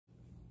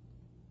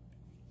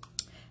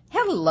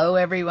Hello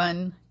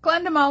everyone,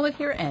 Glenda Mollett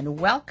here and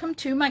welcome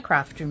to my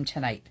craft room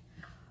tonight.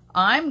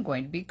 I'm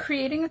going to be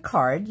creating a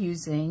card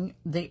using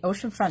the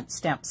Oceanfront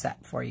stamp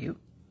set for you.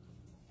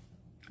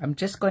 I'm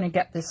just going to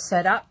get this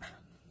set up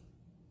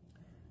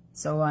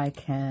so I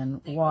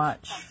can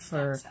watch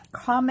for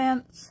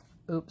comments.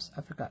 Oops,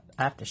 I forgot.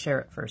 I have to share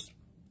it first.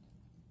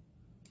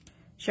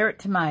 Share it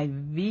to my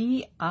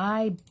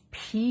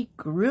VIP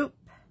group,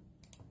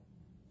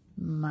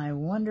 my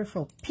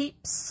wonderful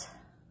peeps.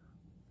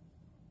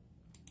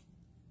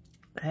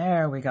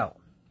 There we go.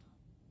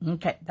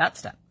 Okay,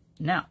 that's done.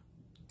 Now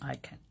I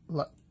can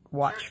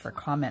watch for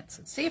comments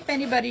and see if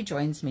anybody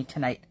joins me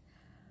tonight.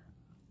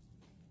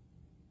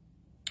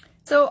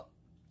 So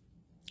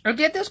I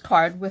did this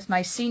card with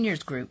my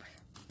seniors group.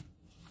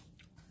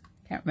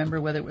 Can't remember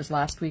whether it was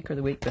last week or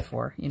the week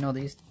before. You know,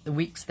 the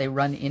weeks they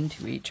run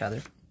into each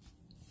other.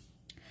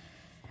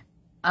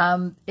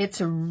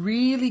 It's a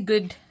really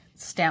good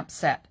stamp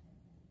set.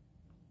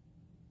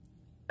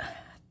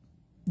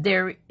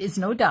 There is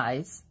no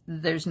dies.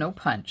 There's no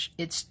punch.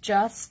 It's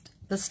just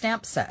the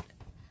stamp set.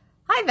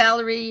 Hi,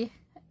 Valerie.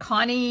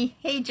 Connie.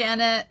 Hey,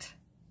 Janet.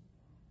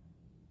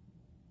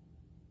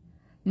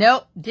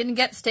 Nope, didn't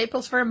get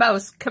staples for a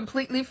mouse.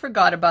 Completely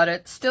forgot about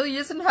it. Still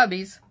using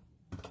hubbies.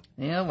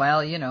 Yeah,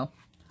 well, you know.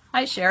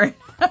 Hi, Sharon.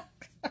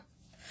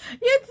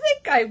 You'd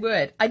think I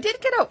would. I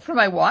did get out for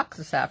my walk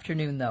this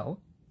afternoon, though.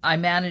 I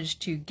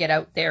managed to get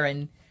out there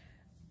and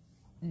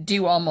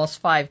do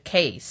almost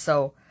 5K,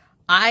 so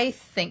I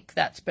think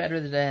that's better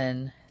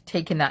than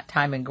taking that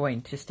time and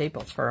going to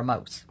Staples for a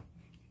mouse.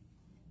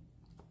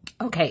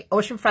 Okay,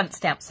 Oceanfront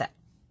stamp set.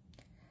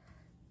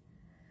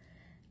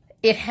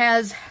 It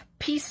has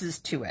pieces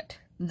to it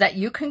that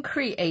you can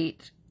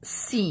create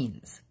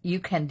scenes. You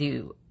can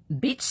do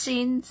beach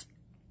scenes,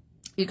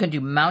 you can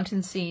do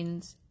mountain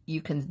scenes,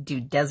 you can do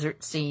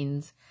desert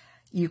scenes,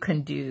 you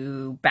can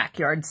do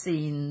backyard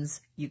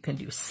scenes, you can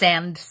do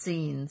sand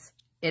scenes.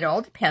 It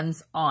all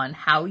depends on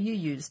how you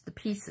use the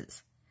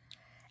pieces.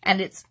 And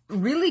it's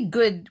really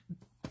good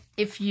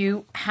if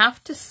you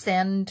have to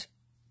send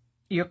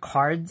your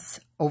cards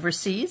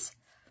overseas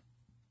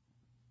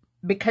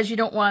because you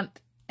don't want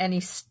any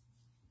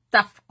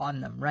stuff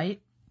on them,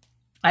 right?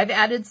 I've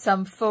added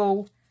some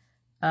faux,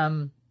 what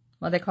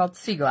are they called?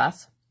 Sea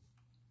glass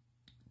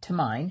to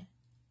mine,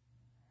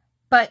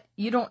 but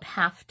you don't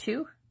have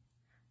to.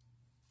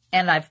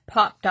 And I've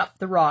popped up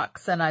the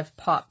rocks and I've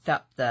popped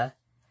up the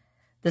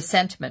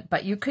sentiment,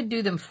 but you could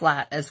do them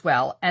flat as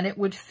well, and it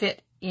would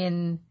fit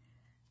in.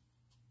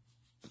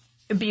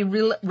 It'd be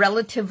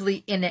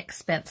relatively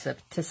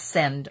inexpensive to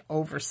send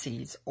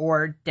overseas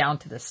or down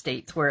to the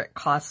States where it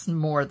costs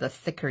more the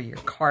thicker your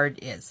card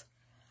is.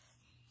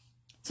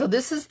 So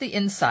this is the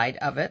inside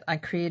of it. I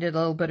created a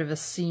little bit of a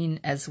scene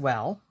as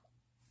well.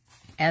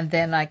 And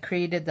then I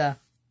created the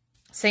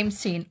same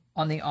scene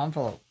on the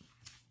envelope.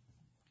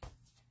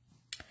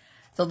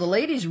 So the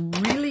ladies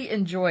really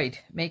enjoyed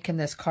making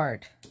this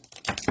card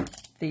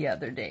the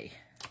other day.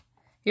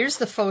 Here's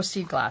the faux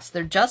sea glass.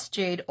 They're just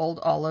jade,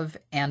 old olive,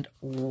 and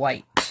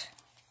white.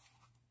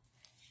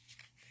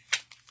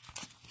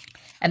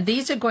 And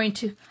these are going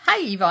to, hi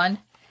Yvonne,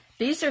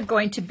 these are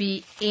going to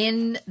be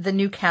in the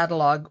new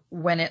catalog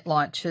when it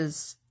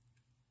launches.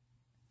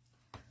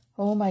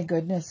 Oh my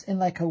goodness, in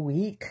like a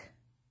week.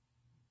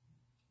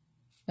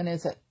 When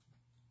is it?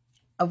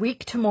 A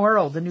week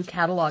tomorrow, the new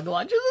catalog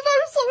launches, and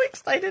I'm so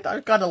excited.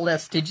 I've got a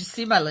list. Did you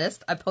see my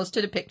list? I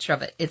posted a picture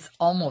of it. It's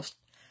almost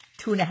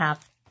 2.5,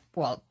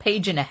 well,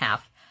 page and a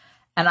half.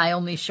 And I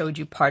only showed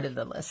you part of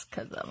the list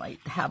because I might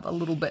have a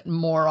little bit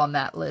more on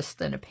that list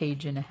than a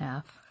page and a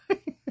half.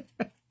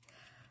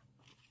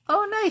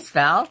 Oh, nice,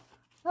 Val.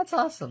 That's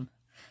awesome.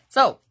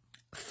 So,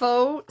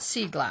 faux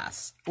sea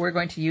glass. We're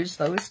going to use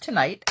those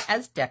tonight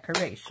as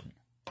decoration.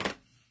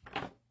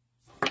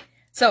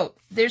 So,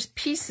 there's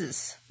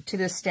pieces to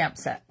this stamp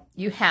set.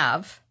 You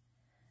have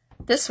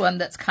this one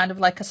that's kind of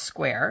like a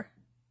square,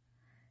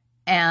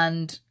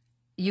 and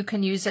you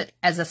can use it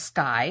as a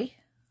sky,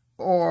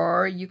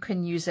 or you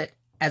can use it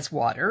as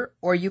water,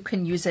 or you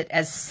can use it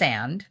as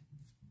sand.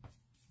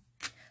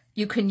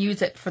 You can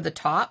use it for the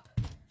top,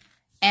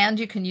 and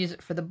you can use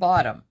it for the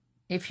bottom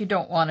if you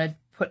don't want to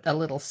put a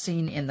little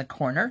scene in the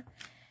corner.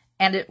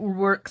 And it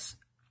works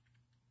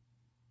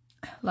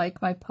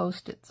like my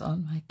Post-its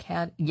on my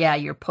cat. Yeah,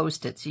 your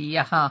Post-its.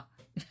 Yeah.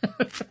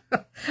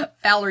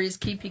 Valerie's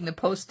keeping the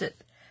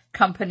Post-it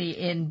company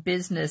in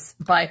business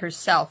by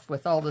herself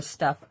with all the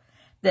stuff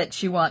that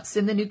she wants.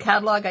 In the new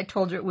catalog, I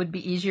told her it would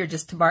be easier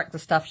just to mark the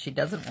stuff she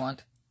doesn't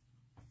want.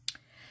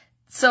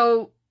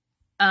 So,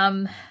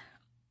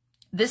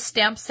 this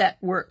stamp set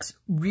works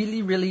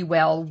really, really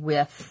well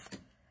with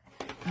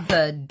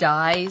the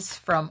dies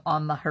from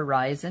On the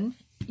Horizon.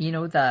 You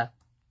know, the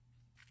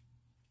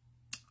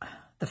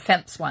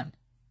fence one.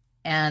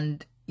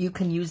 And you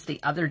can use the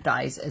other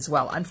dies as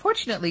well.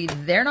 Unfortunately,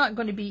 they're not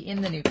going to be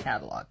in the new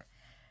catalog.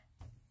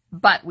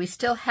 But we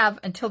still have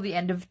until the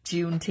end of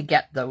June to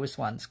get those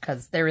ones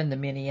because they're in the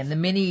mini. And the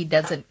mini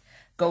doesn't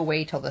go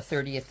away till the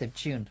 30th of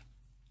June.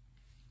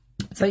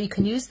 So you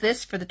can use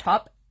this for the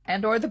top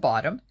and or the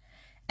bottom.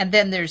 And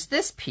then there's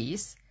this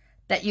piece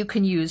that you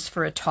can use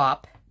for a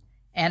top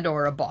and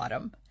or a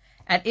bottom.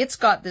 And it's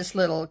got this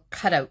little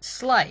cutout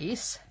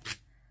slice.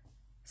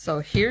 So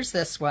here's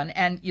this one,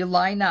 and you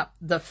line up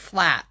the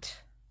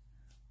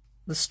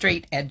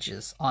straight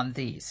edges on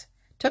these.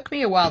 Took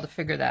me a while to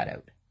figure that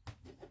out.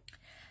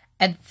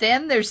 And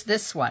then there's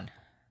this one.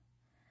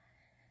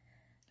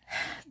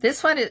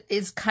 This one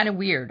is kind of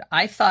weird.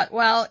 I thought,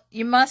 well,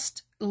 you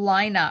must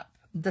line up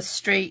the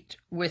straight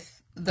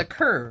with the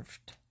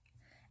curved.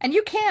 And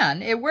you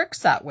can. It works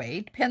that way.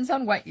 It depends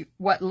on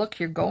what look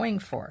you're going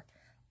for.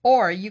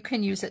 Or you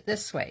can use it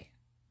this way.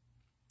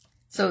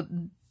 So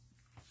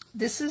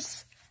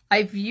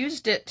I've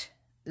used it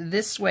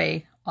this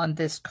way on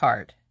this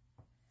card.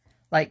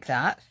 Like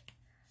that.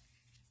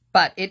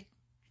 But it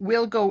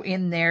will go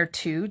in there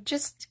too.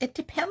 Just, it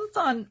depends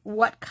on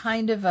what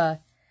kind of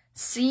a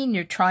scene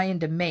you're trying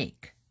to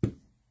make.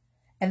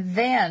 And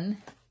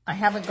then I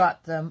haven't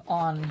got them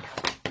on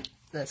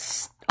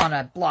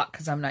a block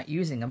because I'm not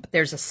using them, but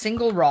there's a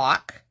single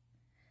rock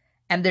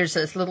and there's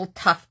this little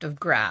tuft of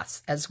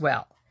grass as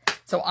well.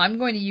 So I'm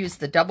going to use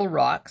the double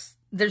rocks.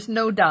 There's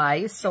no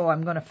dies, so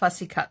I'm going to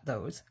fussy cut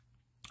those.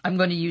 I'm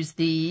going to use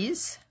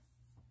these.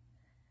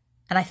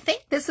 And I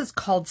think this is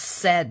called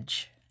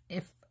sedge.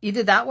 If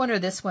either that one or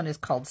this one is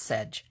called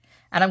sedge.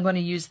 And I'm going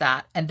to use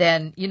that. And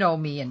then, you know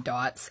me and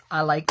dots.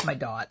 I like my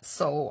dots.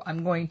 So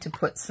I'm going to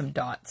put some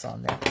dots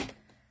on there.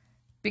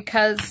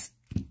 Because,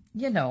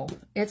 you know,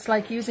 it's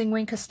like using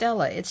Wink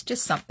Estella. It's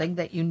just something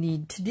that you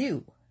need to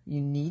do. You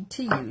need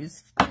to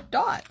use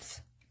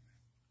dots.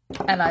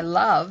 And I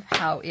love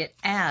how it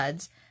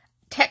adds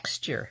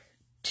texture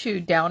to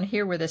down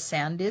here where the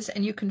sand is.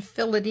 And you can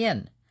fill it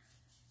in.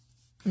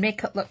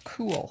 Make it look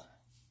cool.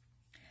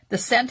 The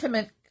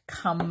sentiment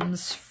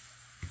comes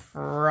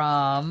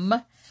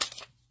from...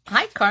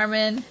 Hi,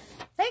 Carmen.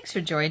 Thanks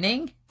for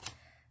joining.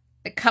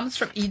 It comes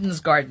from Eden's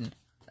Garden,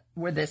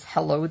 where there's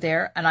hello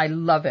there, and I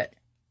love it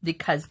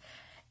because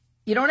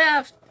you don't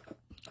have...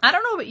 I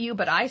don't know about you,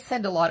 but I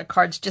send a lot of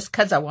cards just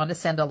because I want to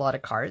send a lot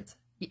of cards.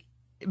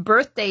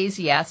 Birthdays,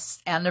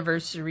 yes.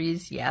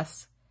 Anniversaries,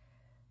 yes.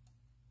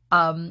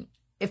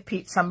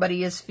 If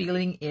somebody is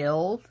feeling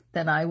ill,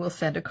 then I will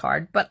send a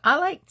card. But I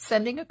like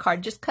sending a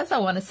card just because I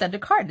want to send a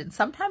card. And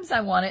sometimes I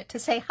want it to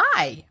say,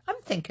 hi,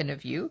 I'm thinking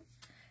of you.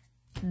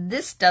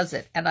 This does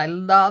it. And I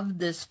love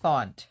this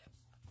font.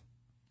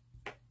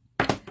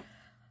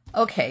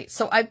 Okay,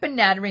 so I've been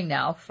nattering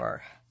now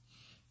for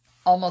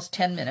almost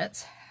 10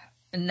 minutes.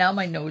 And now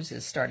my nose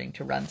is starting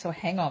to run. So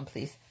hang on,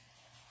 please.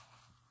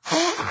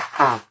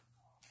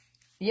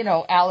 You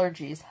know,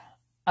 allergies.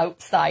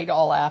 Outside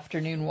all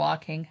afternoon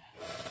walking.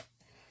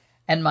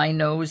 And my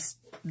nose,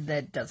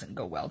 that doesn't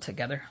go well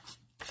together.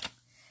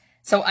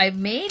 So I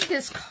made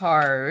this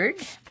card.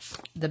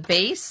 The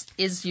base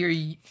is your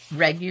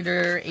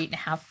regular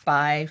 8.5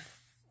 by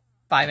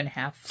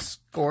 5.5,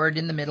 scored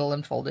in the middle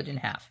and folded in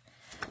half.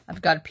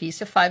 I've got a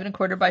piece of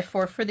 5.25 by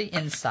 4 for the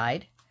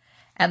inside.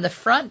 And the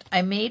front,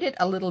 I made it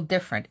a little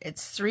different.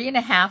 It's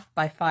 3.5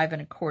 by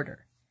 5.25.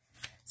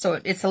 So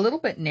it's a little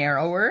bit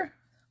narrower,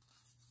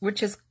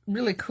 which is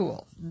really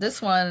cool.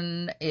 This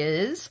one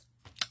is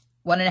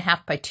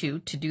 1.5 by 2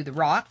 to do the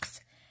rocks.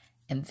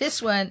 And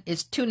this one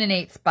is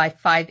 2.125 by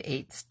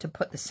 5/8 to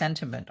put the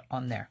sentiment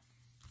on there.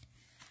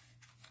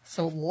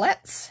 So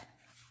let's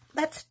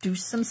do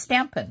some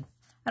stamping.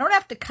 I don't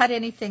have to cut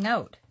anything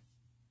out.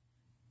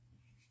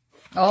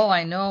 Oh,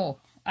 I know.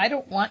 I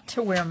don't want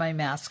to wear my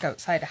mask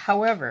outside.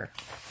 However,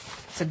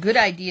 it's a good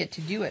idea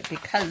to do it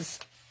because,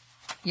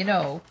 you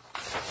know,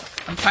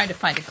 I'm trying to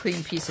find a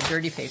clean piece of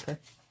dirty paper.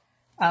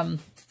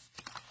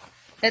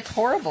 It's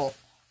horrible.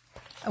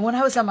 And when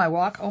I was on my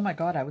walk, oh my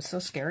God, I was so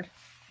scared.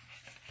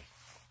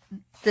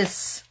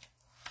 This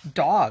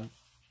dog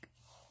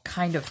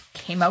kind of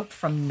came out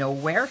from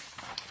nowhere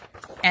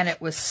and it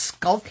was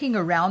skulking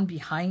around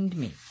behind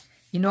me.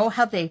 You know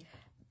how they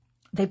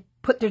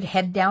put their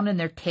head down and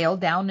their tail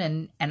down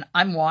and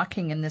I'm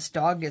walking and this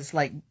dog is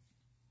like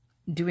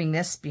doing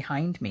this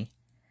behind me.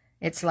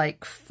 It's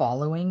like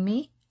following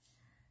me.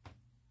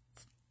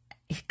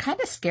 It kind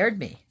of scared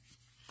me.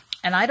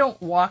 And I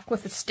don't walk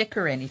with a stick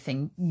or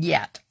anything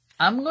yet.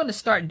 I'm going to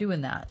start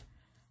doing that.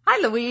 Hi,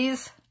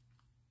 Louise.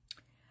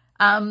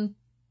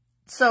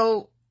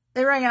 So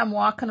there I am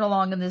walking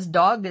along and this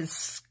dog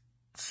is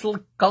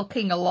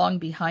skulking along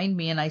behind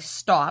me and I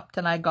stopped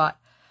and I got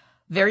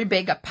very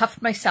big. I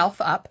puffed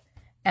myself up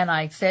and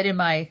I said in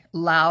my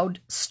loud,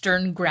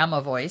 stern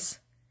grandma voice,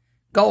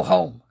 go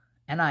home.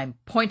 And I'm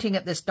pointing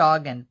at this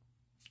dog and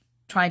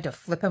trying to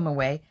flip him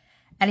away.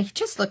 And he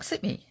just looks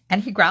at me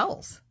and he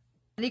growls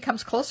and he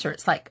comes closer.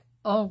 It's like,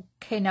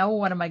 okay, now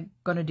what am I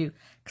going to do?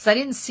 Because I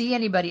didn't see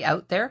anybody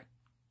out there.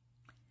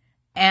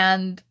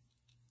 And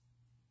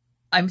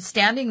I'm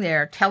standing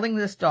there telling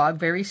this dog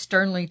very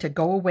sternly to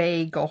go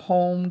away, go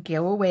home,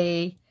 go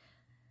away.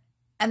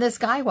 And this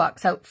guy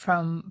walks out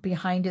from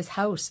behind his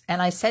house.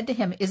 And I said to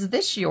him, is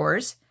this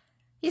yours?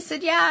 He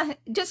said, yeah,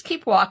 just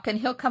keep walking.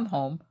 He'll come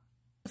home.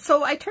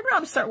 So I turn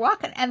around and start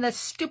walking and the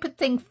stupid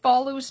thing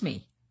follows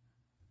me.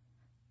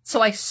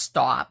 So I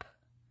stop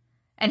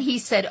And he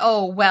said,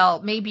 oh,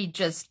 well, maybe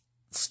just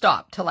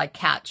stop till I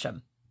catch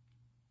him.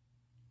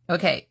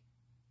 Okay,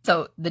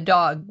 so the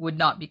dog would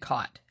not be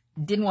caught.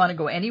 Didn't want to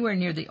go anywhere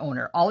near the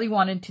owner. All he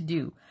wanted to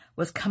do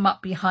was come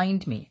up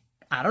behind me.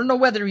 I don't know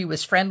whether he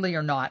was friendly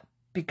or not,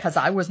 because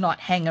I was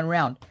not hanging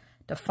around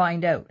to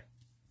find out.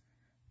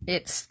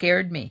 It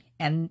scared me.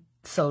 And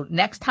so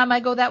next time I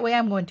go that way,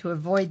 I'm going to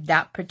avoid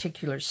that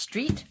particular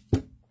street,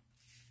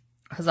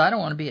 because I don't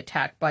want to be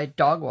attacked by a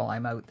dog while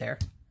I'm out there.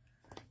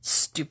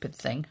 Stupid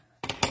thing.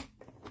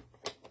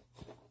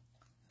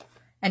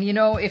 And you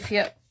know, if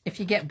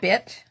you get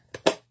bit,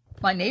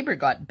 my neighbor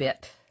got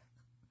bit.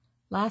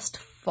 Last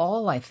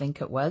fall, I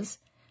think it was.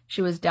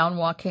 She was down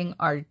walking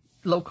our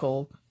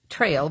local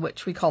trail,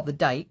 which we call the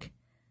dike.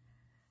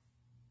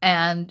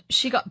 And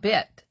she got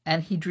bit,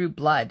 and he drew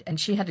blood, and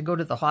she had to go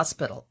to the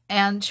hospital.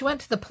 And she went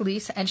to the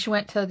police, and she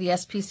went to the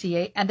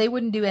SPCA, and they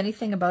wouldn't do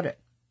anything about it.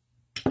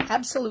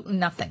 Absolutely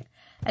nothing.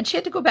 And she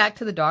had to go back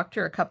to the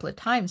doctor a couple of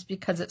times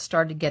because it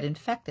started to get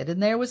infected,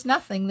 and there was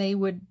nothing they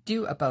would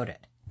do about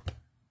it.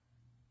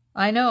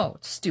 I know,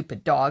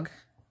 stupid dog.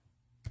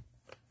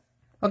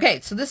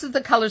 Okay, so this is the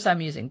colors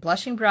I'm using.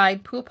 Blushing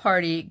Bride, Pool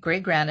Party, Grey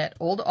Granite,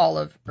 Old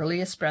Olive, Early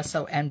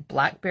Espresso, and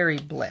Blackberry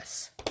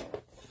Bliss.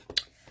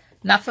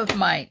 Enough of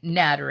my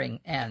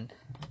nattering and...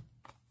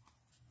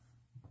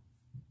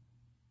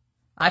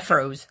 I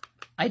froze.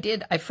 I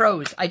did. I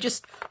froze. I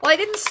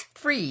didn't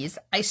freeze.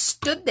 I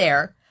stood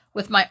there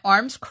with my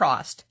arms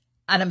crossed,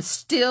 and I'm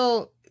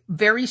still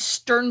very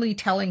sternly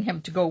telling him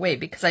to go away,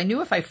 because I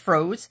knew if I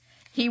froze,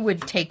 he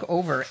would take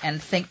over and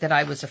think that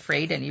I was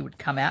afraid and he would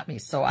come at me.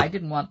 So I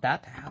didn't want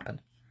that to happen.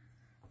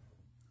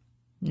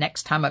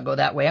 Next time I go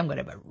that way, I'm going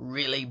to have a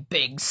really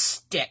big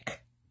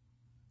stick.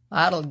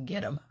 That'll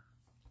get him.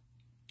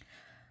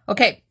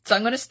 Okay, so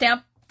I'm going to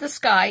stamp the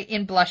sky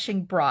in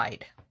Blushing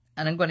Bride.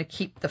 And I'm going to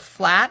keep the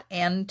flat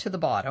end to the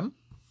bottom.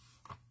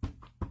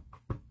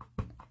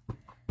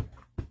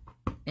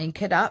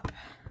 Ink it up.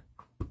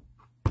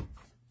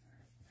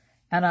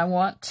 And I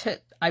want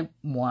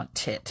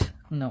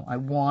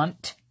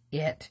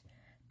it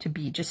to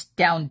be just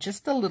down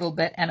just a little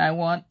bit, and I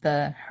want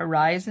the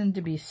horizon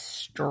to be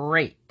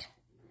straight.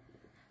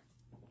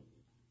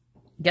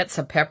 Get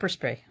some pepper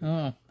spray.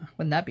 Oh,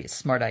 wouldn't that be a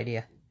smart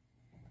idea?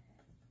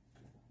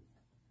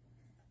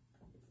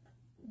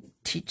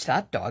 Teach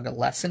that dog a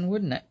lesson,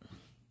 wouldn't it?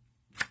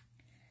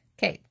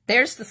 Okay,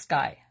 there's the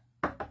sky.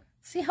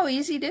 See how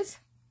easy it is?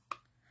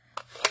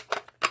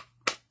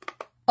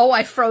 Oh,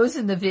 I froze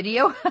in the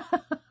video.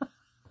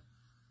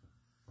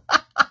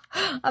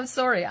 I'm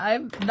sorry,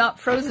 I'm not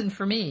frozen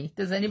for me.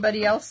 Does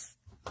anybody else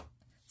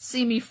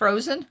see me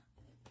frozen?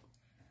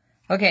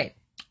 Okay,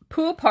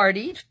 Pool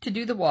Party to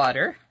do the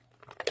water.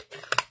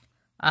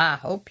 I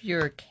hope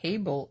your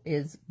cable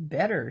is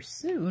better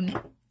soon.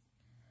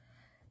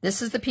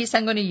 This is the piece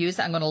I'm going to use.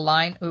 I'm going to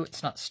line... Oh,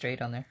 it's not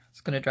straight on there.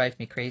 It's going to drive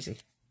me crazy.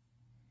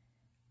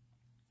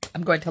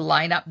 I'm going to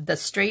line up the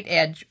straight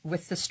edge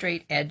with the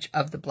straight edge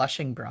of the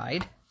Blushing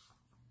Bride.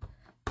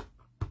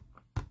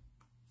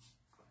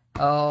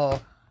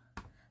 Oh...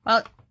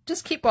 Well,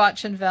 just keep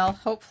watching, Val.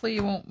 Hopefully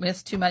you won't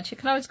miss too much. You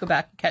can always go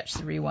back and catch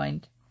the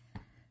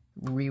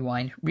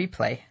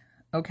replay.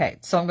 Okay,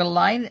 so I'm going to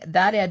line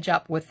that edge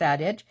up with that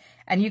edge.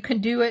 And you can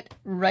do it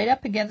right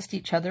up against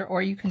each other,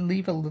 or you can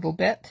leave a little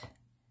bit.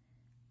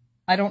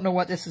 I don't know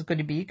what this is going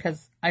to be,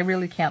 because I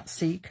really can't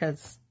see,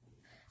 because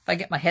if I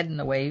get my head in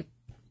the way,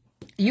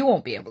 you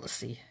won't be able to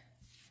see.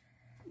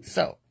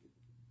 So,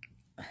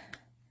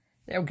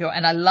 there we go.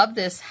 And I love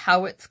this,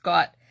 how it's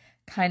got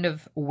kind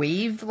of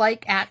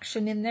wave-like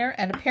action in there,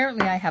 and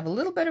apparently I have a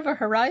little bit of a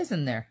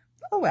horizon there.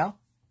 Oh well,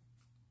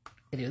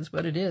 it is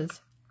what it is.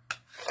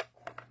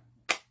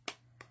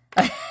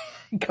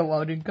 Go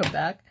out and come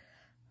back.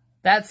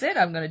 That's it.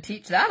 I'm going to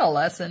teach that a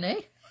lesson,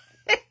 eh?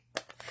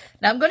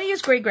 Now I'm going to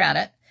use Grey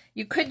Granite.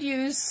 You could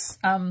use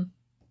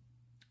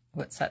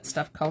what's that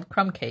stuff called?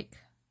 Crumb cake.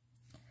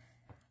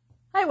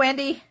 Hi,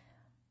 Wendy.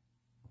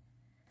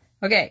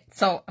 Okay,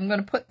 so I'm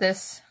going to put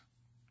this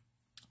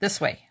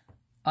way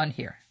on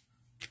here.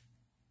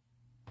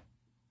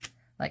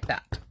 Like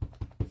that.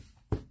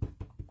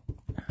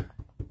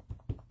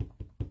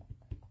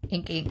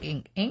 Ink, ink,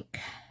 ink, ink.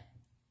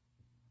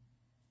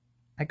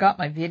 I got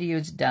my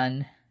videos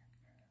done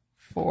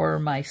for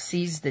my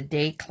Seize the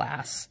Day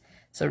class.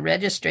 So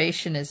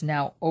registration is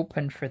now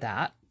open for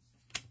that.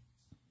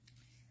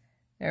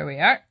 There we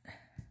are.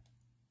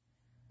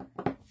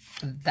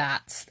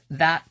 That's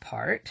that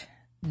part.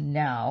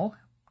 Now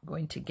I'm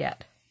going to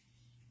get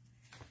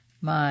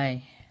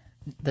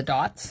the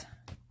dots,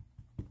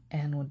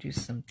 and we'll do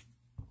some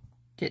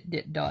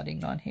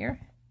dotting on here.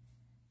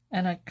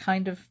 And I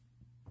kind of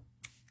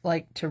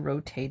like to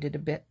rotate it a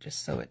bit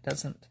just so it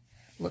doesn't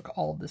look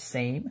all the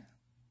same.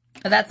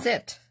 And that's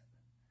it.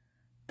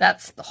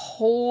 That's the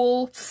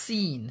whole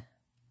scene.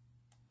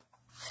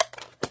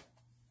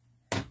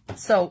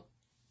 So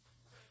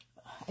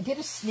I did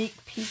a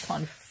sneak peek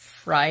on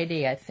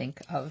Friday, I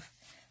think, of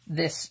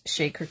this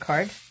shaker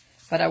card,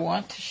 but I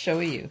want to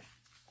show you.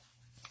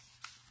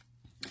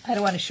 I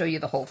don't want to show you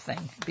the whole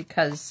thing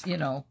because, you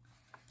know,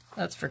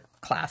 That's for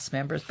class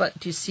members. But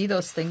do you see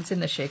those things in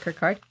the shaker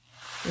card?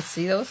 You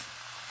see those?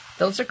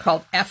 Those are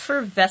called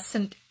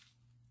effervescent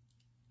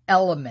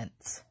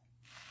elements.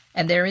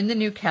 And they're in the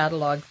new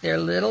catalog. They're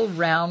little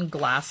round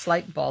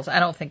glass-like balls. I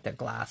don't think they're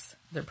glass.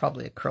 They're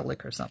probably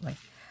acrylic or something.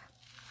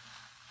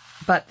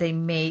 But they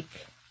make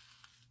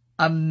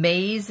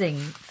amazing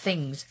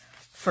things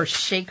for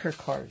shaker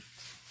cards.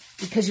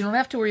 Because you don't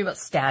have to worry about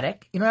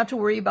static. You don't have to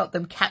worry about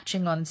them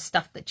catching on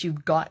stuff that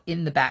you've got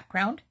in the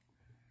background.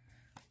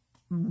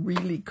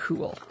 Really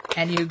cool.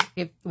 And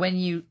when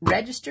you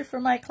register for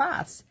my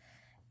class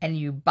and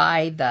you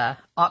buy the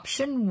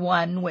option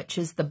 1, which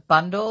is the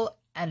bundle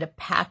and a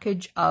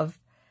package of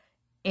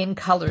in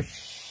color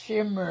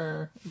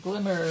shimmer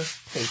glimmer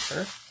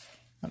paper.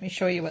 Let me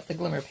show you what the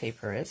glimmer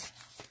paper is.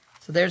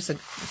 So there's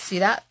see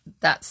that?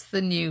 That's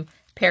the new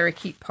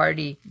Parakeet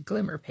Party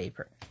glimmer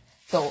paper.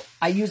 So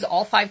I use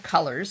all 5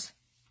 colors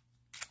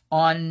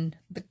on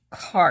the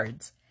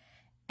cards.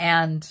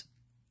 And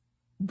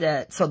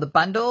so the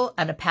bundle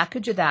and a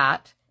package of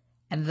that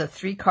and the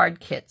 3 card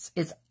kits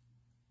is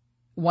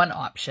one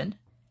option.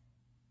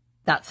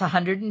 That's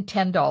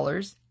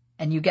 $110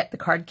 and you get the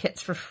card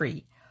kits for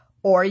free.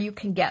 Or you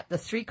can get the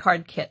 3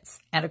 card kits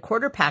and a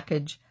quarter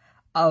package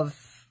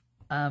of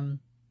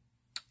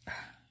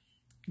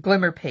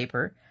glimmer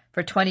paper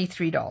for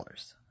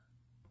 $23.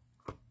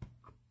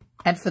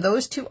 And for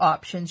those 2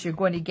 options, you're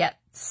going to get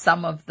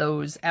some of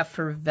those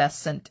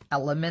effervescent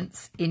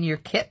elements in your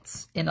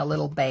kits in a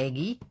little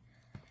baggie.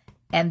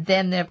 And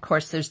then, of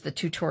course, there's the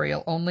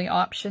tutorial only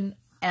option.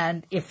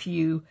 And if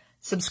you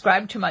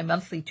subscribe to my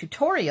monthly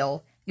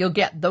tutorial, you'll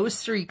get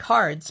those 3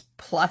 cards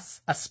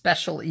plus a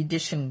special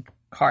edition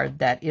card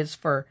that is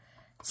for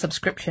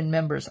subscription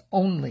members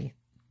only.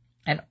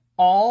 And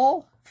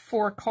all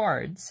 4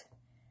 cards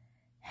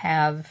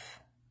have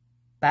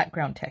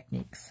background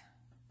techniques.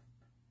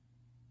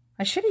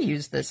 I should have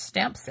used this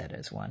stamp set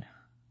as one.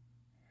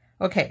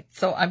 Okay,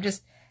 so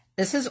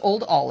this is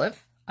Old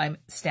Olive. I'm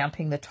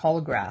stamping the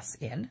tall grass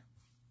in.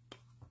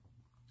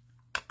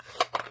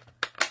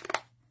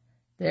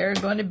 They're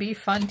going to be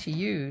fun to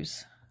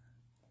use.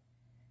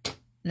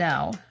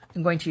 Now,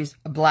 I'm going to use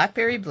a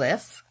Blackberry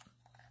Bliss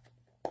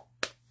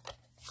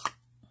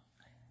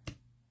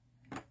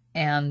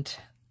and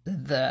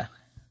the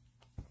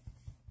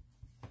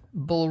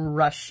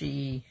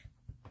bulrushy,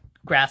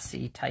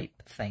 grassy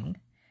type thing.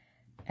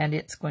 And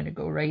it's going to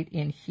go right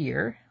in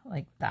here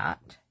like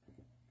that.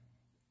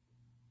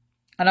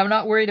 And I'm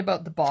not worried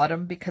about the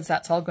bottom because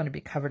that's all going to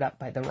be covered up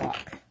by the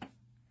rock.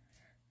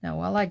 Now,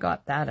 while I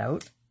got that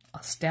out,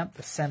 I'll stamp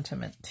the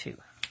sentiment too.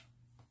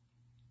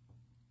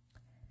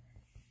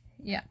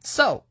 Yeah,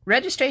 so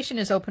registration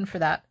is open for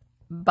that.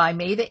 By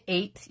May the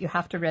 8th, you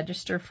have to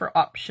register for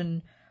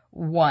option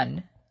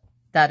 1.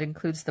 That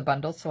includes the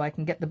bundle, so I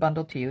can get the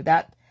bundle to you.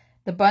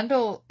 The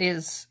bundle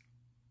is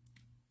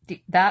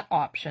that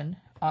option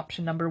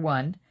number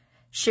 1.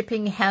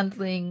 Shipping,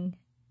 handling,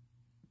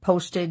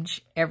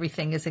 postage,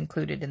 everything is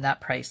included in that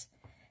price.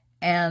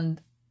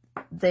 And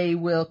they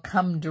will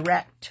come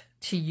direct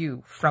to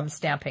you from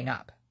Stampin'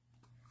 Up.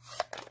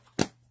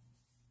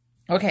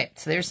 Okay,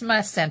 so there's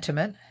my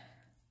sentiment.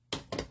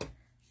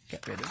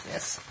 Get rid of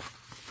this.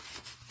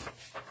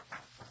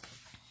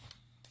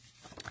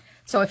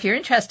 So if you're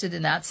interested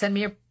in that, send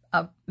me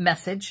a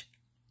message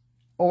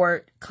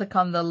or click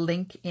on the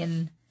link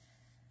in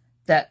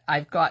that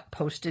I've got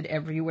posted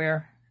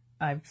everywhere.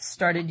 I've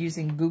started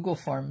using Google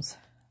Forms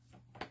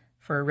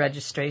for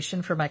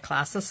registration for my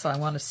classes, so I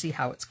want to see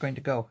how it's going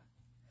to go.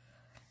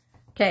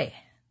 Okay.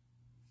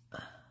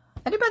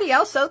 Anybody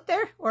else out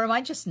there? Or am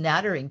I just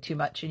nattering too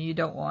much and you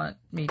don't want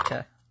me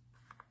to,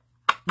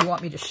 you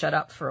want me to shut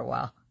up for a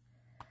while?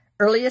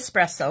 Early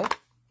espresso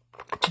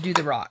to do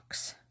the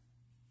rocks.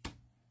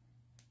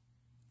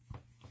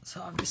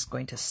 So I'm just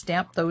going to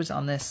stamp those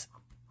on this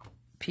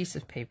piece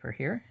of paper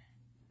here.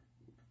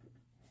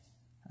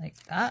 Like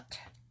that.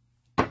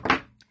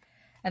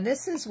 And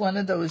this is one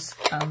of those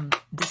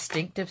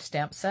distinctive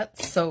stamp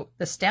sets. So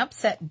the stamp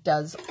set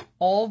does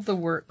all the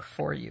work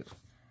for you.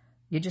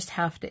 You just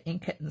have to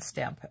ink it and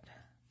stamp it.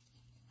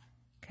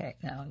 Okay,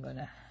 now I'm going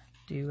to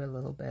do a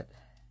little bit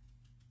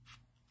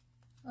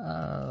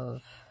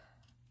of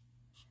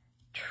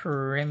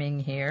trimming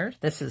here.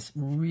 This is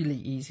really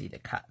easy to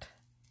cut.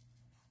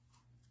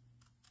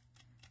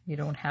 You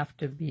don't have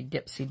to be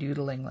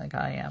dipsy-doodling like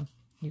I am.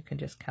 You can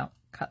just cut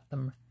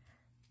them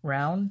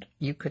round.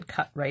 You could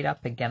cut right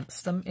up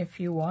against them if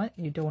you want.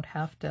 You don't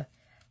have to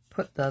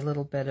put the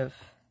little bit of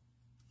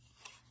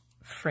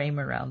frame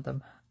around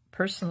them.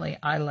 Personally,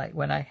 I like,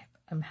 when I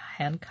am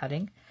hand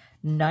cutting,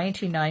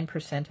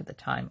 99% of the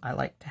time, I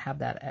like to have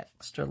that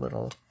extra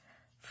little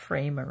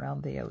frame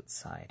around the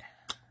outside.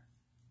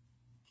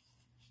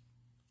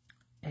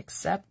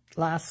 Except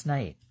last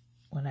night,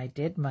 when I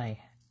did my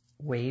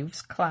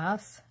waves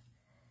class,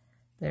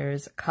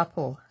 there's a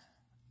couple,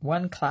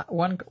 one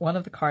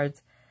of the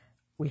cards,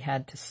 we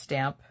had to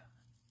stamp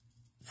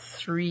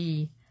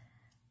 3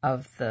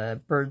 of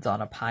the birds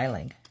on a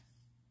piling.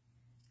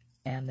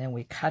 And then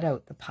we cut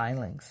out the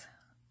pilings.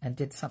 and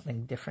did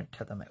something different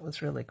to them. It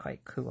was really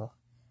quite cool.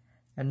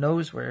 And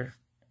those were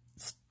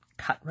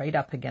cut right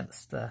up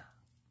against the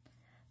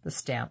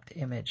stamped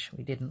image.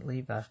 We didn't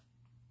leave a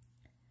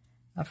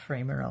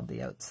frame around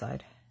the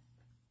outside.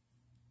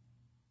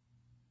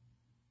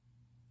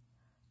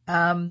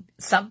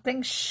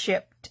 Something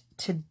shipped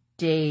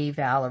today,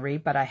 Valerie,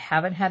 but I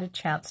haven't had a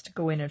chance to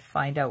go in and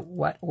find out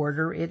what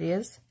order it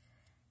is.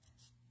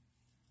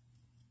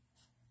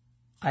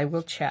 I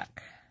will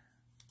check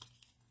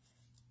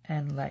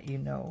and let you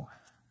know.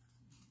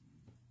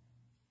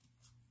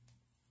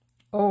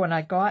 Oh, and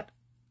I got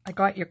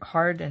your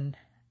card and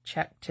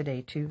check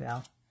today too,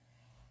 Val.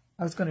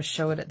 I was going to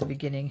show it at the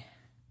beginning.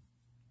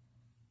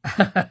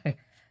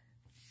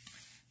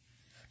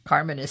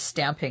 Carmen is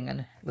stamping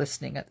and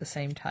listening at the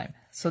same time.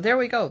 So there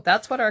we go.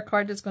 That's what our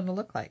card is going to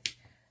look like.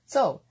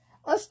 So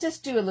let's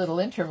just do a little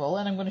interval,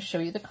 and I'm going to show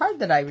you the card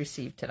that I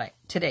received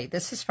today.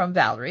 This is from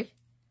Valerie.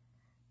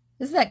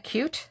 Isn't that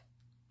cute?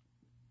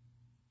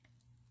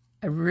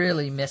 I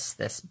really miss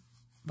this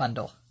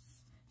bundle.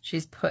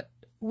 She's put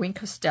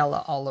Wink of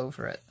Stella all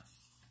over it.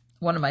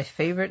 One of my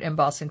favorite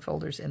embossing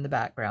folders in the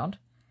background.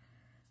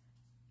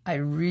 I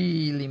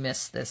really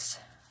miss this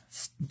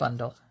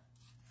bundle.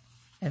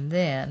 And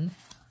then,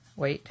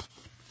 wait.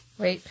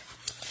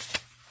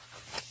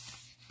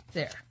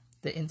 There,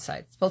 the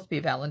inside. It's supposed to be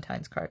a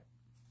Valentine's card.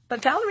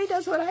 But Valerie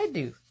does what I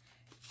do.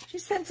 She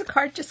sends a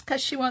card just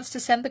because she wants to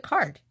send the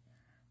card.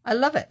 I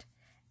love it.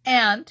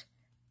 And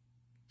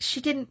she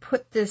didn't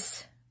put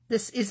this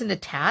isn't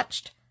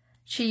attached.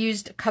 She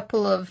used a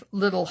couple of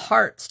little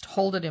hearts to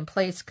hold it in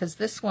place, because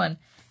this one,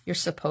 you're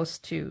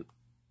supposed to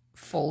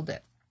fold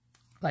it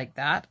like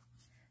that.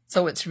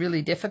 So it's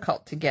really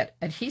difficult to get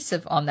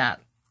adhesive on that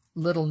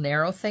little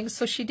narrow thing.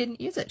 So she didn't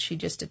use it. She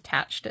just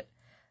attached it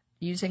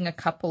using a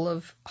couple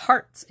of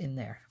hearts in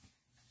there.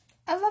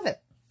 I love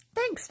it.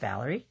 Thanks,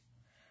 Valerie.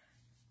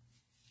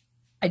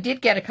 I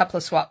did get a couple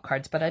of swap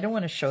cards, but I don't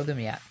want to show them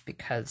yet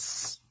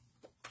because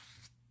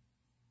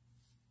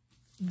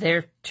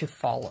they're to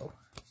follow.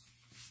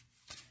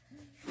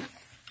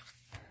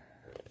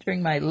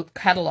 During my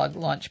catalog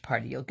launch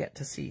party, you'll get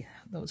to see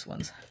those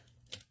ones.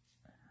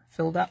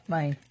 Filled up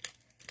my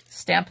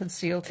Stampin'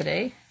 Seal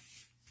today.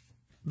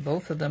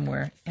 Both of them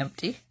were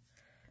empty.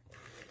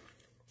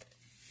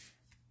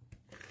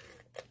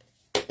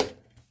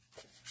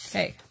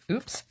 Okay,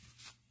 oops.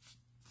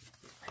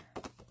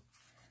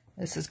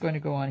 This is going to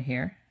go on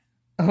here.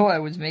 Oh, I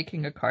was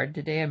making a card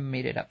today. I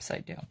made it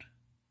upside down.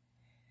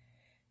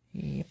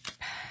 Yep.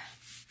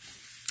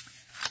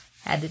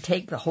 Had to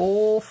take the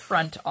whole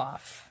front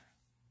off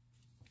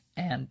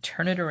and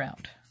turn it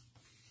around.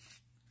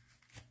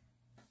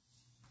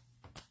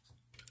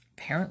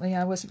 Apparently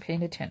I wasn't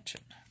paying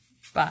attention,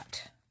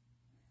 but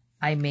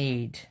I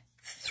made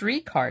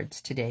 3 cards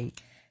today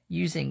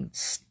using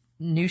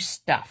new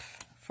stuff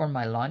for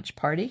my launch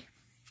party.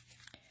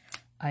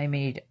 I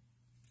made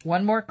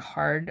 1 more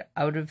card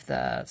out of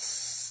the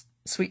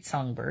Sweet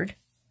Songbird.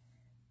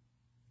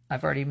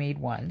 I've already made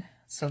 1,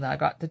 so now I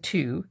got the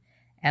 2,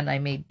 and I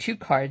made 2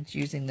 cards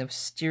using the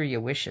Wisteria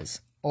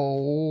Wishes.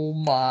 Oh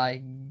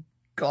my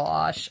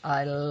gosh,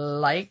 I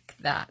like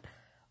that.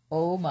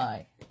 Oh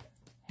my.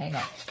 Hang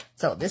on.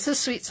 So this is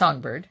Sweet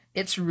Songbird.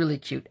 It's really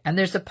cute, and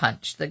there's a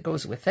punch that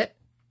goes with it.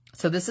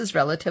 So this is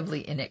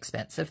relatively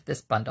inexpensive,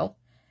 this bundle,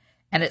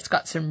 and it's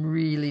got some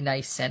really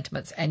nice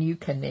sentiments, and you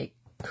can make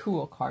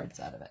cool cards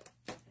out of it.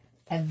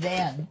 And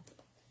then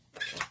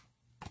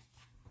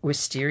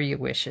Wisteria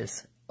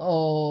Wishes.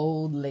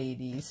 Oh,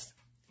 ladies,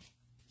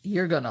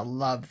 you're going to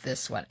love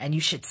this one. And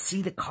you should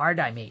see the card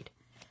I made.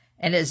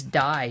 And it's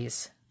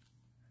dies.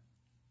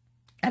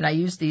 And I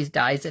used these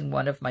dies in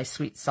one of my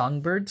Sweet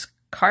Songbirds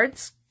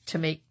cards to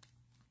make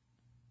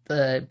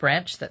the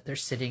branch that they're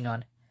sitting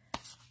on.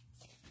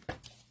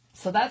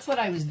 So that's what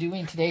I was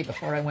doing today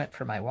before I went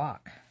for my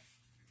walk.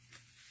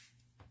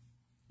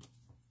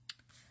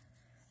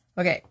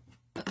 Okay,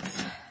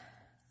 let's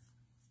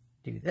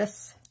do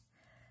this.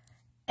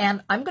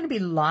 And I'm going to be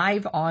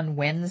live on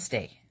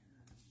Wednesday.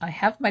 I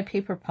have my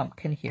paper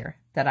pumpkin here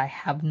that I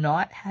have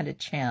not had a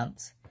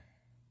chance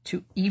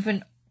to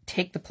even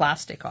take the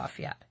plastic off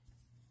yet.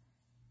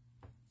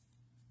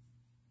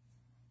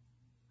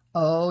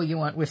 Oh, you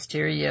want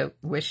Wisteria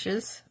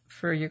Wishes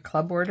for your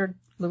club order,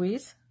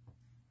 Louise?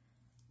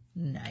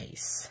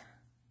 Nice.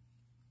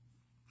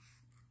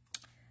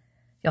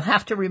 You'll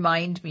have to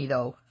remind me,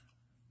 though,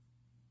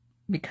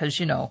 because,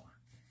 you know,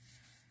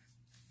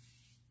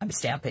 I'm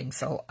stamping,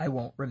 so I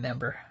won't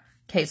remember.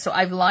 Okay, so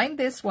I've lined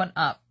this one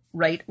up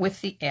right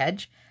with the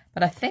edge,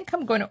 but I think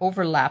I'm going to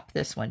overlap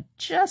this one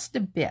just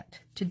a bit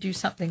to do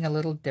something a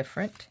little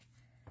different.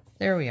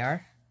 There we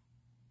are.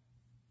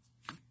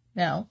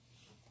 Now,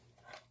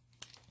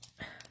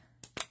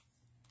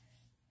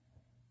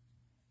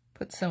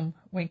 put some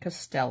Wink of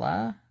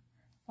Stella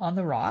on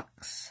the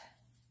rocks.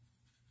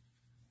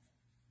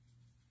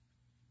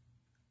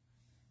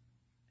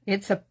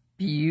 It's a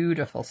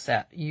beautiful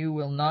set. You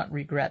will not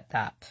regret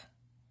that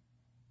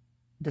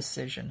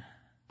decision.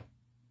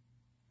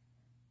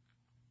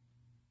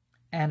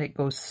 And it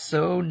goes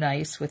so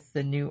nice with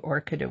the new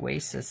Orchid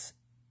Oasis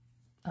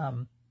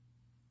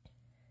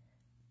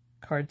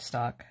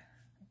cardstock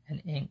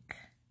and ink.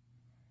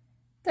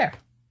 There.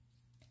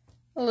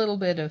 A little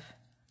bit of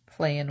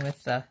playing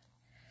with the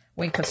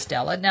Wink of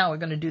Stella. Now we're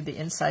going to do the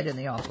inside in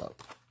the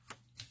envelope.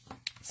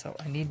 So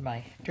I need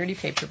my dirty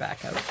paper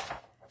back out.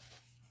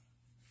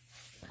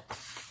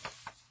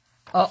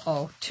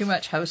 Uh-oh, too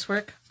much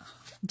housework.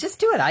 Just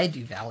do what I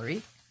do,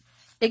 Valerie.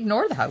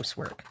 Ignore the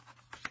housework.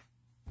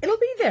 It'll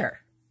be there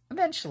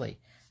eventually.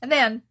 And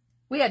then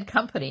we had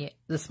company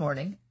this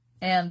morning,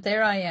 and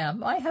there I am.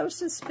 My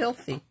house is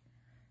filthy.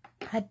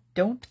 I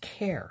don't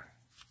care.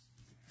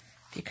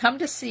 If you come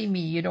to see me,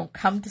 you don't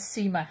come to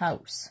see my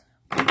house.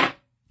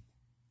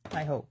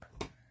 I hope.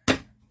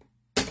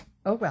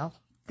 Oh, well,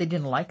 they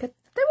didn't like it.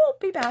 They won't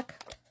be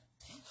back.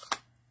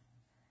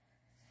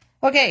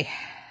 Okay,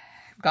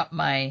 got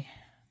my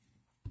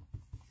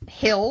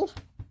hill.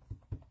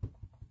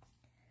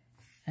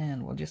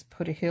 And we'll just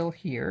put a hill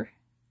here.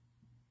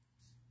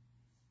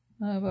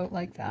 About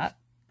like that.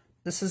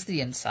 This is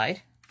the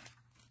inside.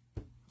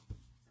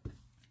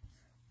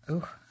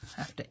 Oh,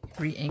 I have to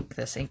re-ink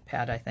this ink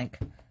pad, I think.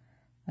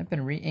 I've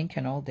been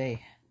re-inking all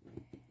day.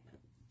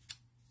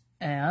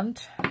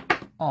 And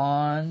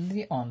on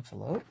the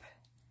envelope,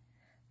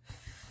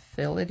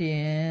 fill it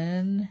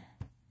in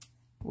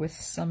with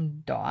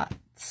some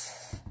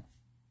dots.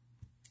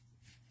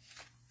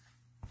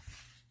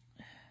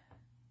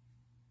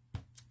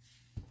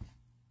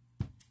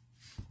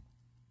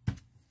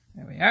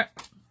 There we are.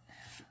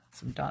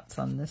 Some dots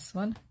on this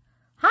one.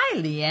 Hi,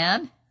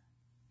 Leanne.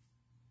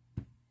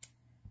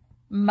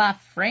 My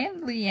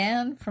friend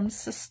Leanne from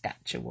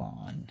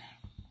Saskatchewan.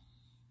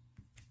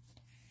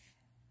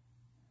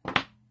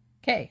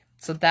 Okay,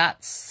 so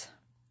that's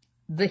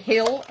the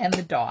hill and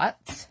the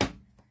dots.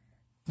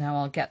 Now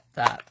I'll get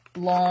that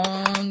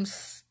long,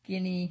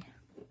 skinny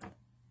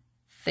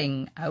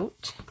thing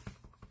out.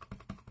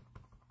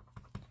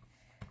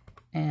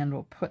 And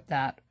we'll put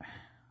that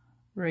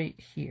right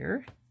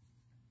here.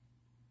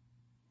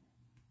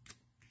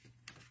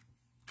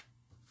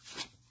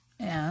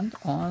 And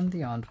on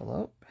the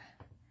envelope,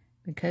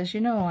 because you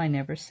know I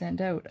never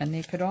send out a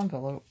naked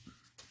envelope.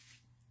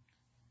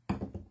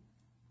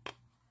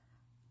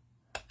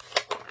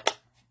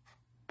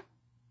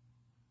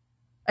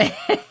 Well,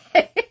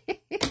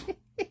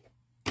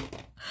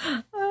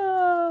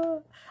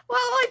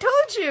 I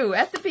told you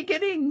at the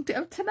beginning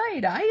of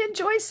tonight, I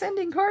enjoy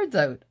sending cards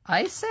out.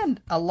 I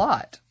send a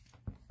lot.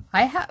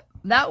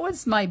 That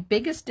was my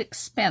biggest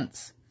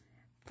expense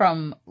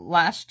from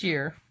last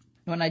year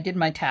when I did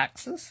my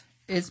taxes,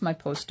 is my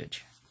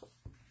postage.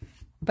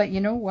 But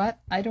you know what?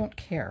 I don't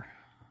care.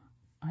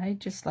 I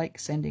just like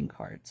sending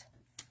cards.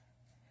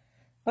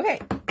 Okay,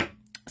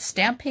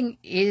 stamping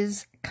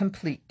is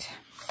complete.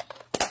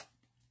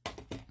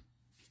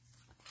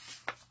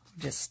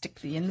 Just stick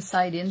the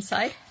inside.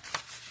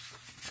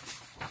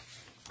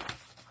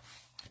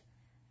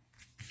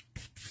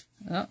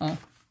 Uh-oh.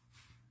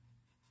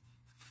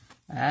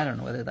 I don't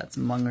know whether that's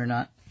mung or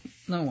not.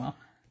 Oh well.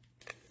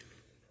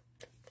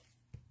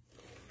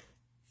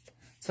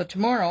 So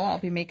tomorrow I'll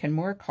be making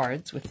more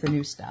cards with the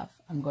new stuff.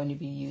 I'm going to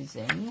be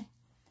using,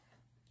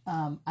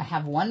 I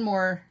have one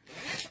more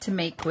to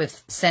make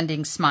with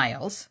sending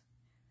smiles,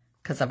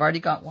 because I've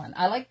already got one.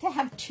 I like to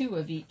have two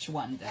of each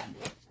one done.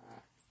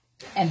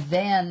 And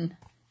then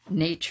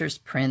Nature's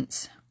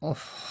Prints.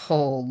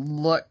 Oh,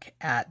 look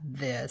at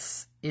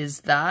this.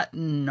 Is that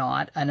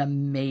not an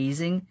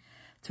amazing?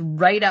 It's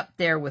right up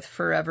there with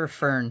Forever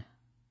Fern.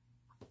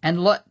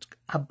 And look,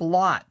 a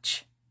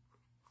blotch.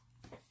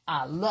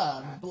 I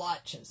love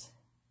blotches.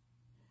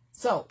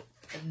 So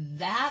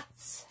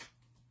that's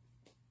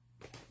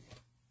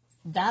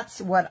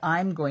what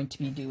I'm going to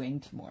be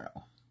doing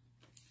tomorrow.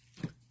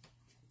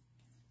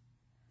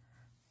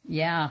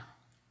 Yeah.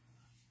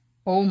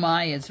 Oh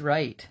my is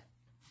right.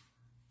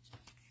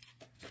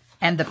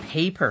 And the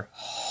paper.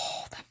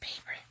 Oh, the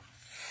paper.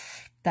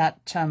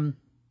 That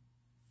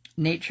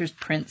Nature's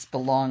Prints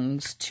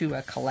belongs to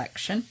a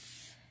collection.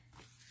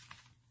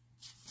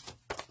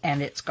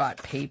 And it's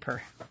got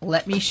paper.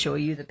 Let me show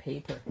you the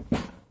paper.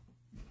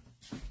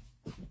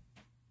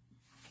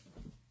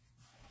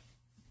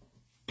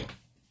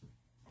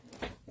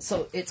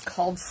 So it's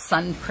called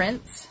Sun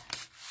Prints.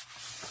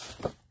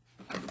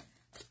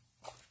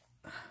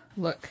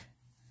 Look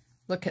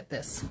at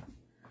this.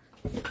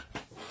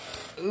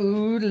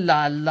 Ooh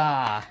la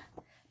la.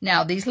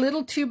 Now these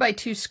little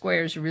 2x2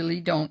 squares really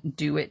don't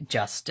do it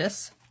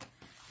justice,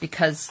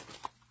 because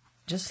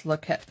just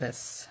look at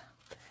this.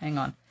 Hang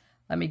on.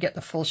 Let me get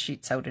the full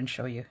sheets out and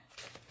show you.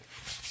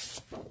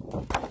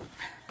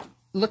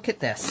 Look at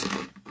this.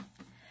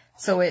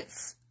 So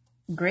it's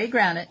Gray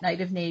Granite,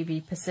 Night of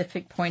Navy,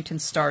 Pacific Point,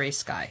 and Starry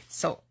Sky.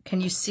 So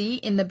can you see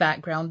in the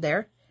background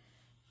there?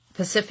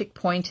 Pacific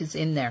Point is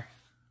in there.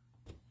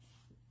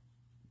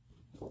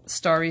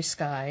 Starry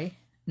Sky,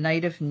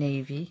 Night of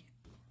Navy.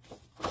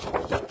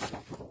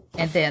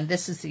 And then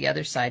this is the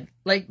other side.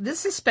 Like,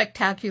 this is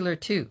spectacular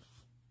too.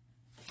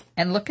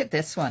 And look at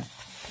this one.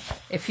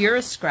 If you're a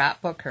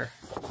scrapbooker,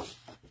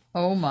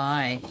 Oh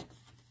my.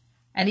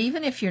 And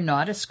even if you're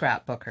not a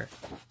scrapbooker,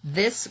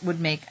 this would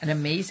make an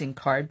amazing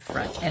card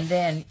front. And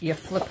then you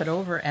flip it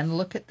over and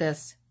look at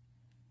this.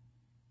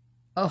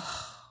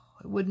 Oh,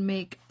 it would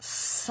make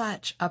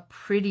such a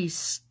pretty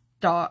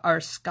star or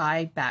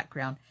sky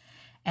background.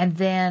 And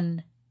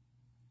then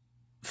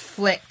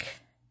flick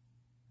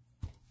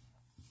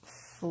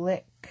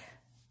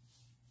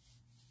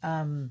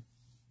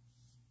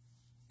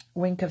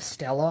Wink of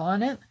Stella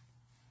on it.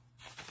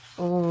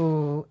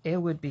 Oh, it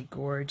would be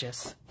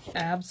gorgeous.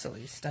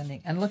 Absolutely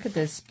stunning. And look at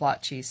this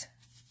splotchies.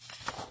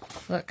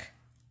 Look.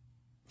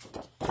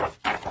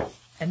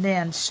 And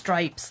then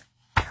stripes.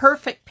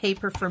 Perfect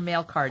paper for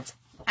mail cards.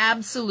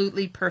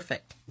 Absolutely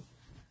perfect.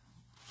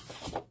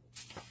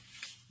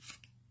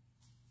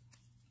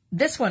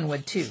 This one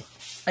would too.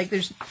 Like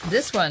there's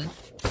this one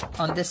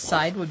on this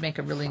side would make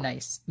a really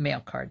nice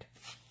mail card.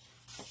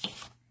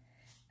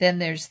 Then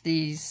there's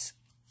these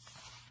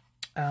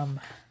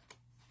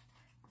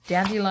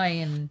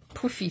dandelion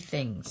poofy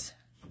things.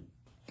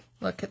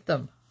 Look at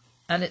them.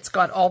 And it's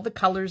got all the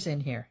colors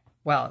in here.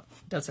 Well,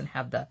 it doesn't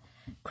have the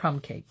crumb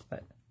cake,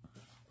 but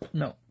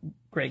no,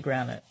 gray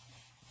granite.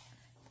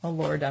 Oh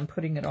Lord, I'm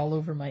putting it all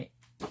over my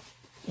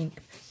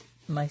ink,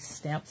 my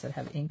stamps that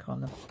have ink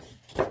on them.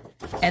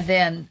 And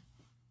then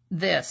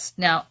this.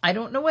 Now, I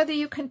don't know whether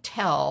you can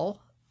tell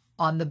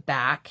on the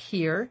back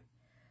here,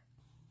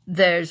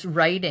 there's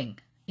writing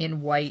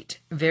in white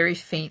very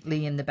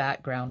faintly in the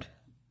background.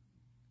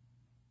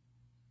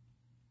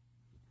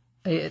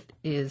 It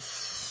is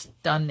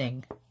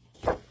stunning.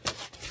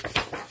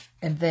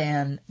 And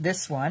then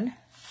this one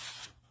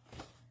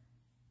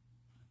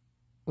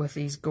with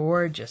these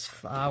gorgeous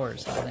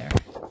flowers on there.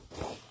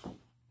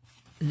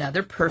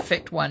 Another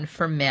perfect one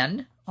for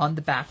men on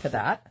the back of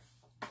that.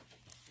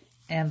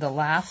 And the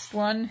last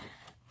one,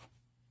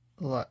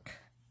 look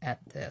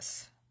at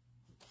this.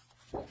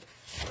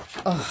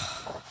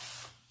 Oh,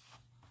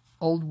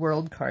 old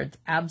world cards,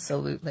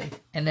 absolutely.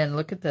 And then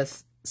look at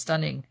this,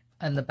 stunning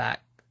on the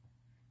back.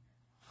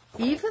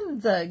 Even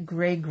the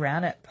gray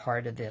granite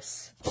part of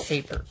this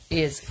paper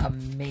is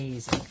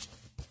amazing.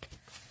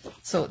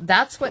 So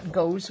that's what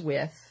goes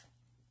with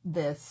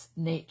this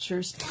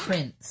Nature's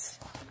Prints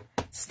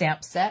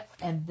stamp set.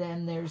 And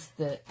then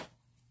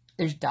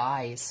there's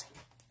dies.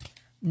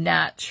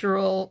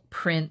 Natural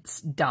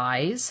Prints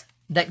dies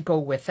that go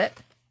with it.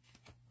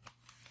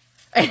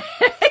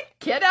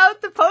 Get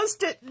out the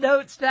Post-it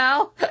notes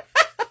now.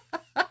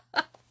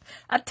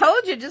 I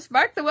told you, just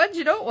mark the ones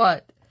you don't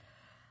want.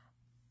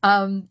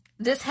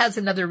 This has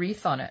another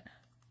wreath on it.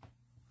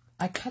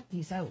 I cut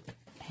these out.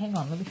 Hang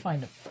on, let me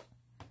find them.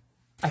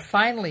 I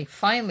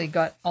finally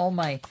got all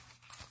my...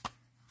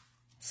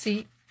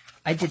 See,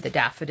 I did the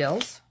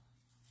daffodils,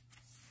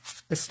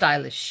 the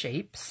stylish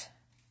shapes.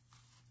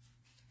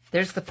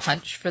 There's the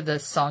punch for the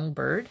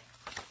songbird.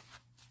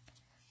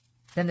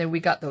 Then we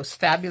got those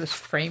fabulous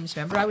frames.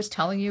 Remember I was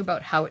telling you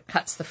about how it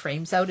cuts the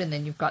frames out and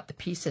then you've got the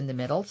piece in the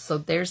middle. So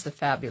there's the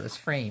fabulous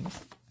frames.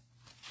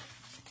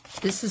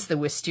 This is the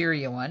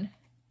wisteria one.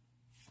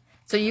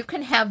 So you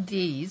can have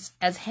these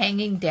as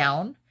hanging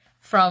down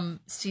from,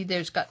 see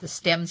there's got the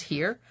stems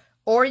here.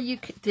 Or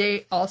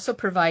they also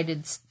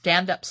provided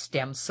stand-up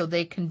stems so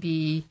they can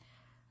be,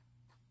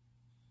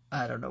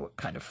 I don't know what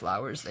kind of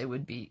flowers they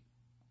would be.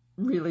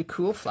 Really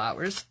cool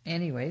flowers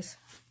anyways.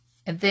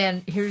 And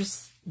then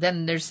there's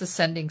the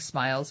Sending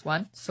Smiles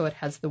one, so it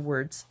has the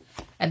words.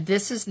 And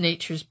this is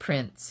Nature's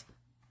Prints.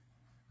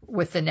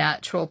 With the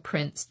Natural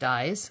Prints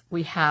dies,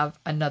 we have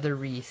another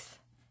wreath.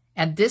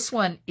 And this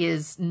one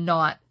is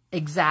not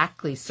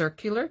exactly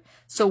circular,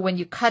 so when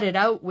you cut it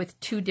out with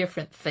two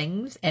different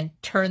things and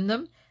turn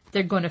them,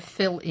 they're going to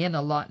fill in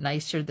a lot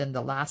nicer than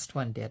the last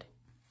one did.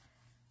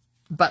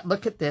 But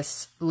look at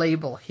this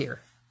label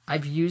here.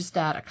 I've used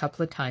that a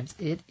couple of times.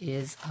 It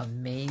is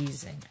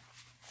amazing.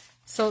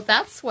 So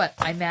that's what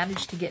I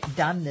managed to get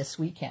done this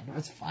weekend. It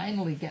was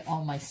finally get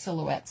all my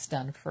silhouettes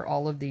done for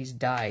all of these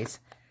dies.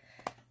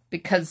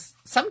 Because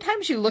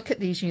sometimes you look at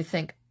these and you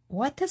think,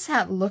 what does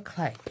that look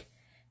like?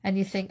 And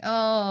you think,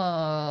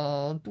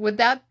 oh, would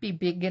that be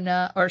big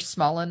enough or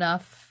small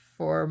enough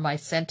for my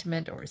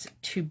sentiment? Or is it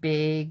too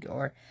big?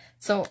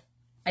 So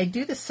I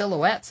do the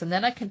silhouettes and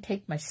then I can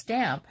take my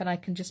stamp and I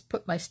can just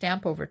put my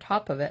stamp over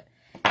top of it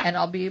and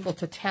I'll be able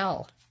to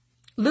tell.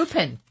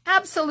 Lupin,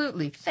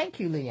 absolutely. Thank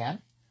you, Leanne.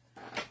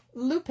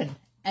 Lupin.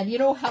 And you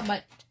know how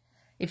much,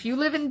 if you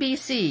live in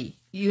BC,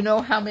 you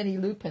know how many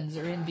lupins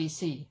are in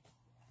BC.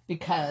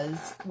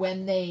 Because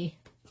when they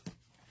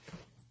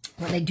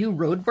do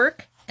road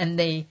work and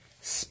they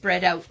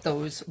spread out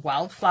those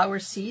wildflower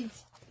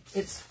seeds,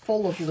 it's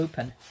full of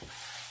lupin.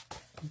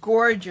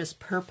 Gorgeous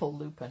purple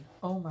lupin.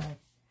 Oh my.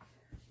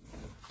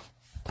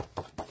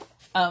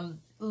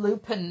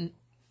 Lupin,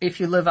 if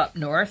you live up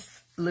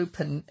north,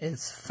 lupin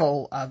is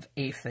full of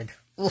aphid.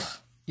 Ugh,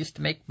 used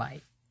to make my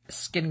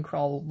skin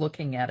crawl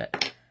looking at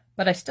it.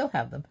 But I still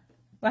have them.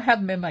 I have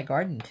them in my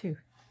garden too.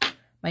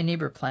 My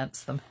neighbor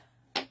plants them.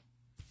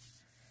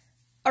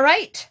 All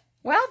right.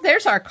 Well,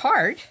 there's our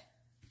card.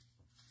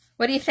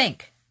 What do you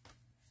think?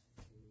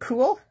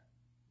 Cool?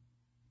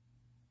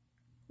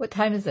 What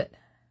time is it?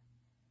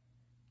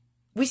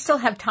 We still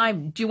have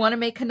time. Do you want to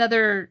make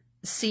another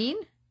scene?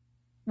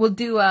 We'll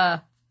do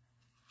a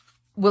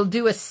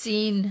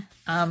scene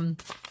of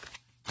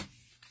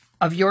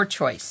your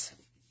choice.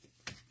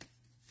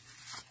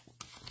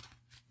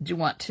 Do you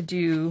want to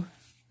do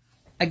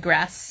a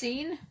grass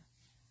scene?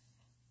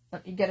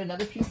 Let me get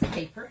another piece of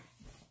paper.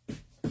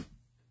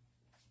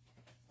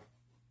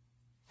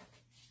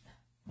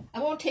 I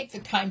won't take the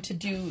time to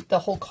do the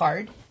whole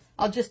card.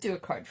 I'll just do a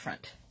card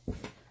front.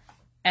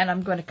 And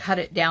I'm going to cut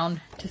it down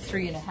to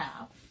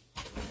 3.5.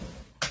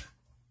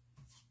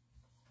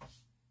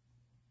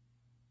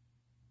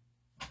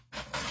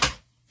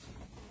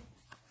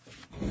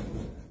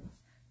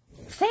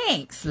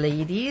 Thanks,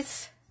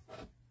 ladies.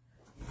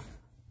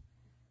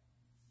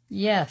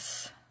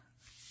 Yes.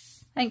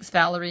 Thanks,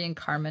 Valerie and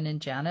Carmen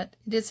and Janet.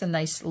 It is a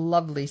nice,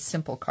 lovely,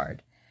 simple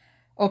card.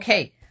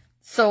 Okay,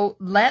 so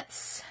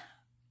let's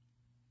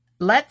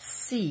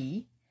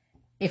see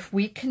if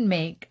we can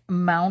make a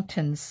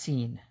mountain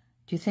scene.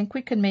 Do you think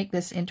we can make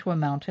this into a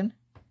mountain?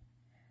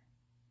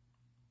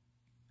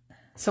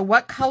 So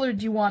what color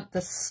do you want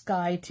the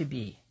sky to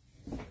be?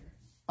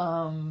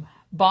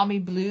 Balmy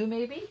blue,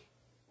 maybe?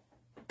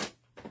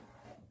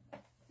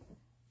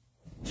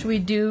 Should we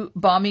do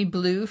balmy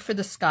blue for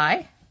the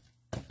sky?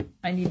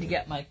 I need to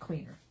get my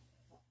cleaner.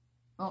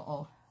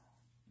 Uh-oh.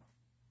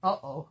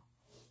 Uh-oh.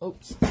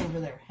 Oops, it's over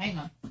there. Hang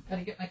on.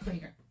 Gotta get my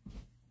cleaner.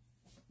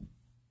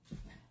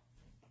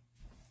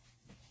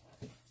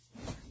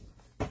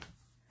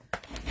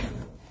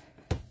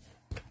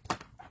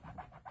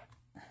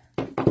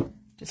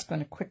 Just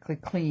going to quickly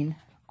clean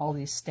all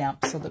these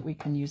stamps so that we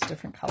can use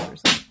different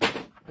colors.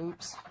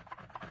 Oops.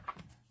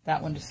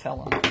 That one just fell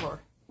on the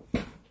floor.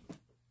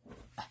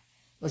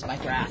 Was my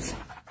grass.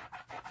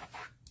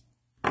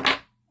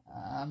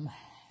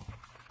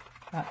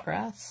 That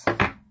grass.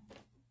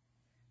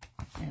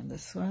 And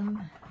this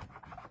one.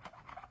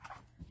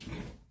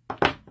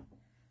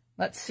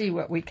 Let's see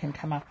what we can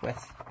come up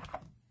with.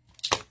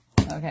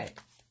 Okay.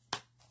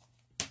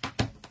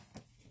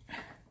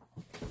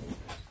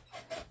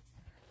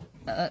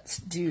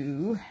 Let's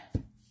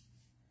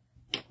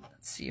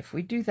see if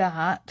we do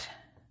that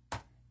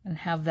and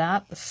have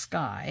that the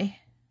sky.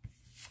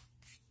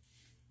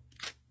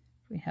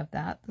 We have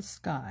that the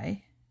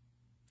sky.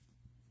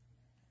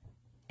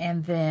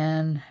 And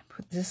then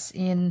put this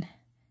in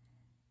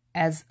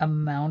as a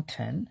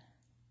mountain.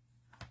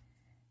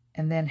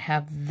 And then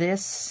have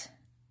this,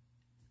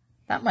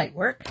 that might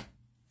work.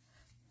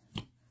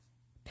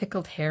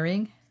 Pickled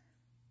herring.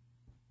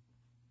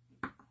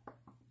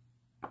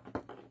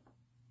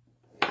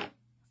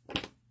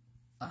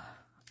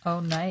 Oh,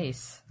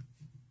 nice.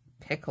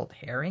 Pickled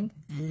herring?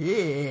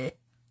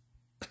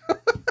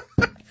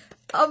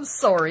 I'm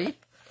sorry.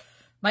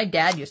 My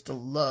dad used to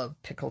love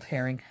pickled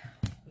herring.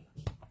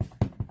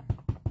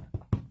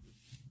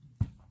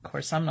 Of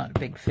course, I'm not a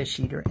big fish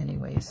eater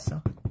anyways,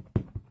 so.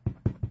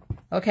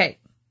 Okay,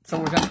 so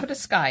we're going to put a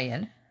sky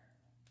in.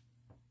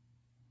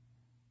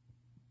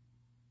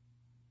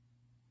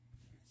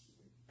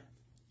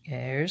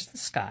 There's the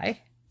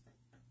sky.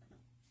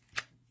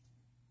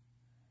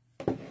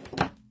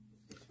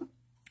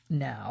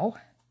 Now,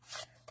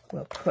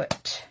 we'll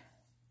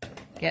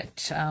get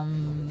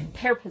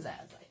pear pizzazz,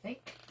 I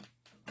think.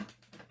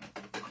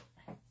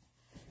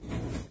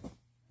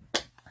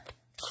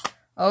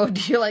 Oh,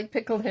 do you like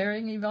pickled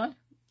herring, Yvonne?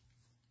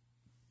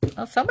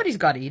 Well, somebody's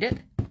got to eat it.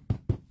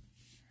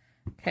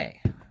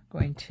 Okay,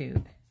 going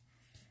to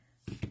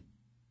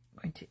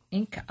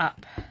ink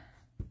up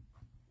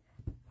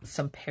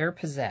some pear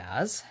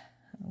pizzazz.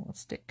 We'll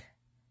stick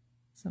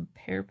some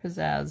pear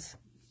pizzazz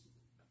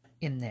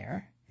in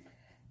there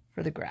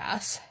for the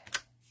grass.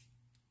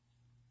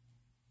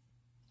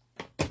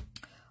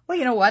 Well,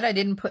 you know what? I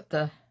didn't put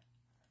the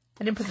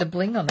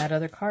bling on that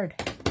other card.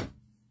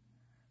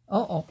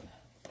 Uh-oh.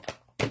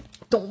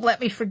 Don't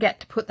let me forget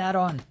to put that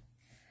on.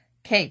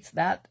 Okay, so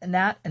that and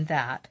that and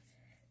that.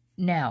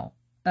 Now,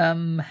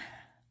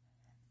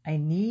 I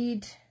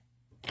need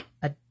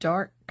a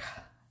dark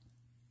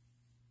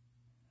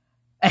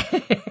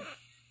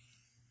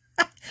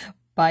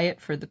buy it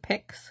for the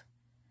picks.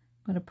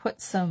 I'm going to put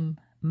some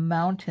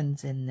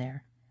mountains in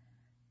there.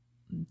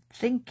 I'm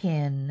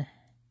thinking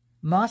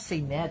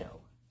mossy meadow.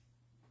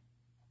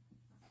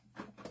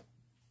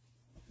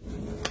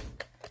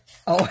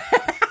 Oh,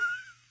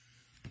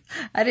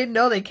 I didn't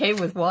know they came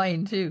with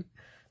wine too.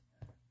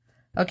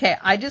 Okay,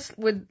 I just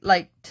would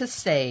like to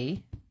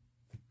say,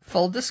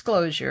 full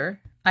disclosure,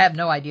 I have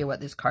no idea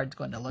what this card's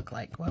going to look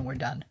like when we're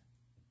done.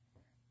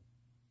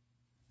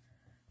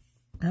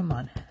 Come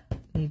on,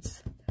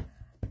 needs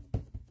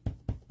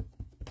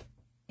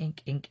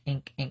ink, ink,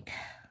 ink, ink.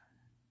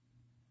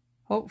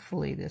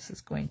 Hopefully this is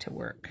going to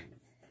work.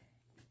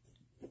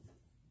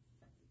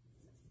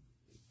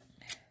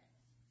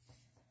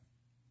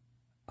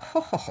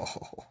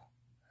 Oh,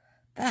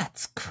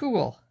 that's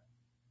cool.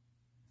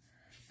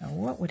 Now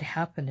what would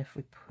happen if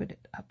we put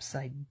it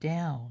upside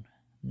down?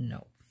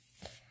 No.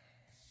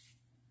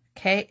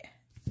 Okay,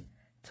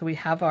 so we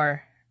have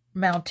our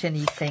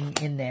mountainy thing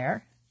in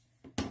there.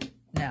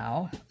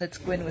 Now, let's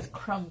go in with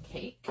crumb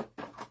cake.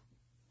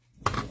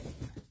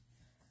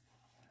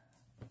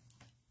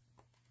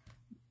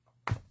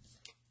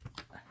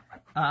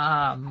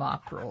 Ah,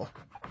 mop roll.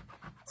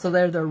 So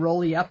they're the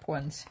rolly up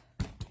ones.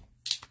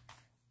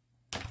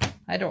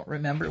 I don't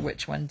remember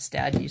which ones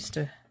Dad used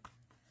to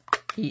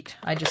eat.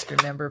 I just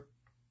remember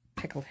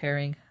pickled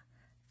herring.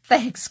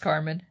 Thanks,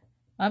 Carmen.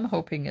 I'm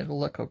hoping it'll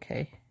look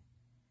okay.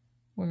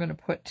 We're gonna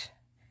put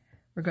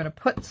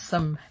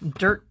some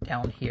dirt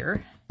down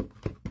here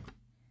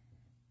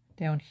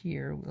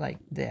like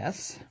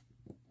this.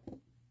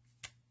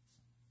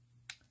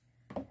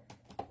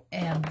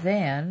 And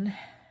then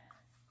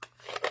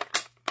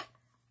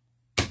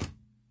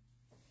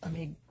let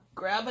me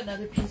grab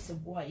another piece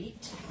of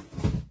white.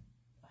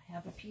 I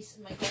have a piece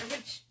in my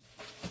garbage.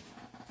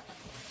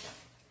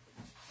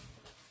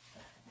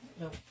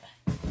 Nope.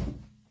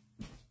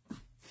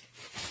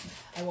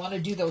 I want to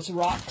do those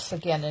rocks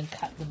again and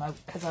cut them out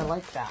because I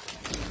like that.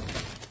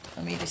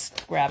 Let me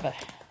just grab a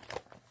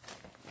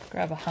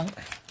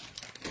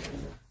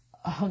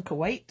hunk of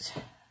white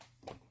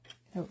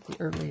out the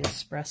early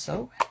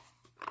espresso.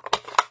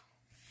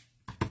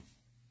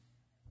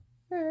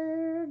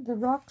 Where the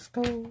rocks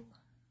go?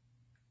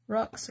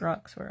 Rocks,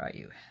 rocks, where are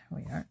you?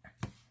 We aren't.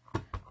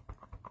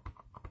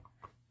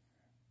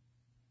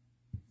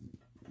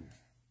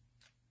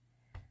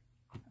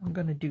 I'm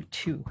going to do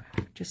 2,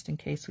 just in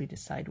case we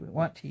decide we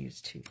want to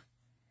use 2.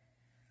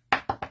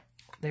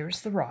 There's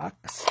the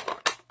rocks.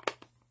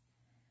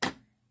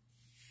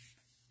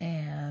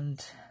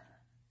 And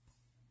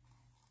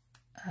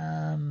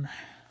let's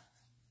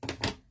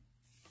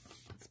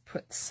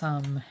put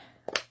some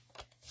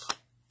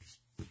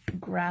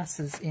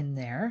grasses in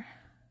there.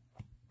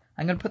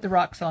 I'm going to put the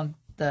rocks on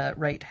the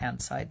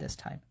right-hand side this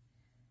time.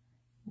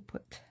 We'll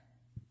put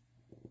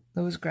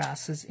those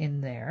grasses in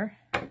there.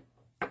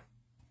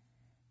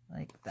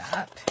 Like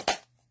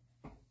that.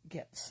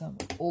 Get some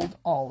old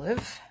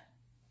olive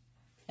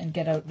and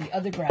get out the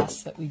other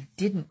grass that we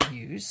didn't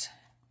use.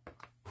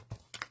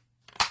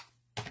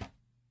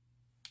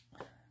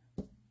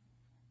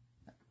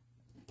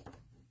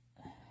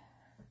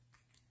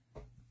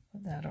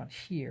 Put that on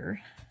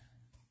here.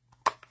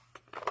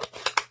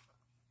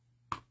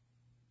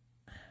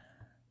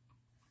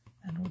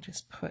 And we'll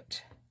just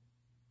put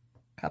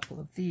a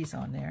couple of these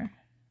on there.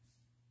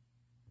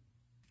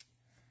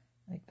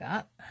 Like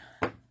that.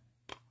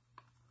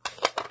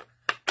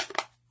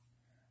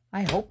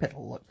 I hope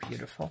it'll look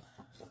beautiful.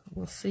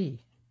 We'll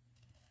see.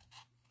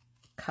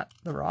 Cut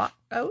the rock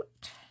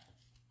out.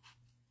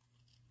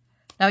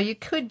 Now you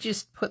could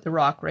just put the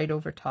rock right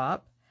over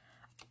top.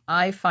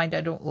 I find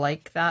I don't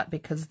like that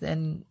because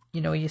then,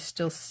 you know, you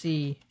still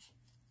see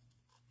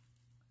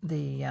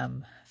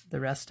the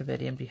rest of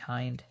it in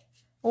behind.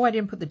 Oh, I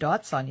didn't put the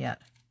dots on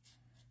yet.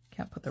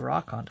 Can't put the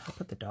rock on. I'll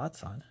put the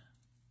dots on.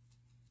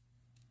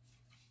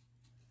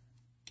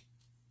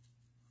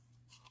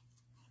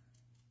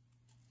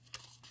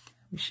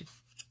 We should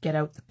get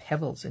out the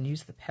pebbles and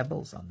use the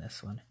pebbles on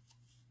this one.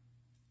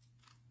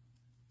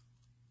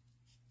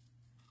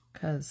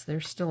 Because they're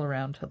still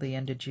around till the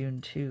end of June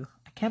too.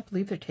 I can't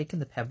believe they're taking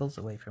the pebbles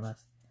away from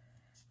us.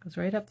 It goes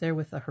right up there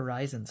with the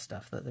horizon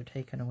stuff that they're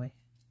taking away.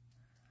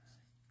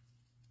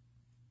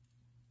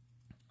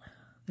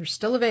 They're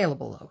still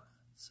available though.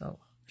 So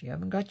if you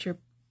haven't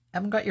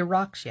got your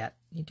rocks yet,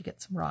 you need to get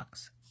some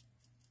rocks.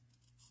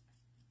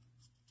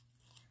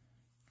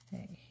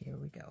 Okay, here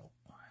we go.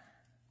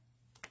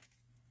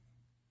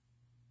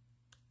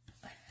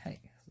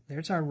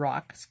 There's our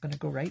rock. It's going to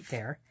go right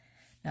there.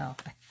 Now,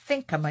 I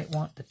think I might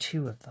want the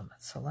 2 of them.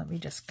 So let me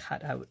just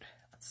cut out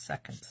a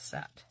second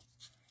set.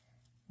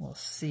 We'll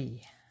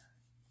see.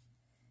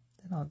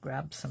 Then I'll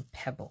grab some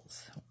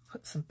pebbles. I'll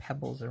put some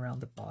pebbles around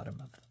the bottom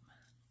of them.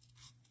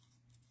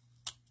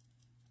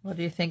 What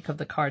do you think of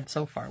the card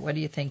so far? What are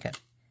you thinking?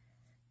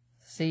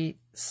 See,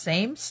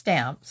 same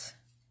stamps,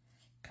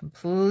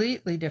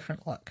 completely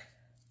different look.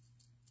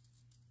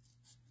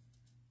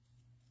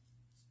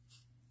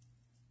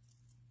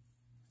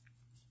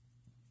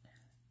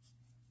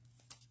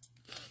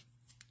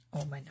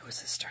 Oh, my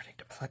nose is starting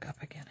to plug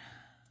up again.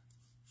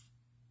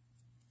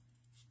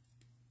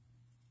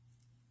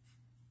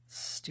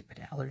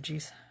 Stupid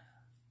allergies.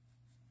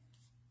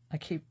 I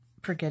keep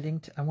forgetting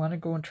to, I want to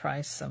go and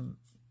try some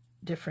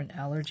different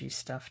allergy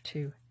stuff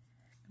too.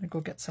 I'm going to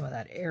go get some of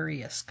that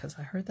Arius because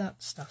I heard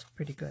that stuff's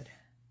pretty good.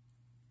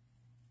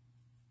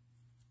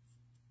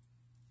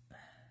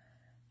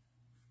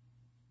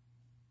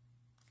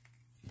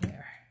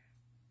 There.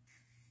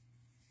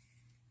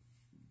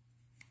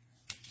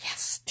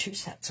 2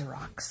 sets of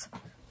rocks.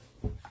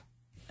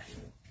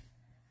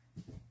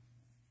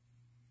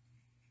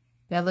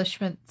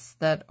 Embellishments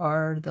that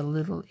are the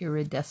little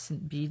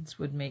iridescent beads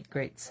would make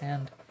great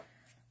sand.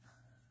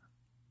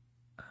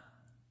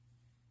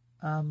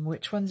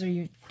 Which ones do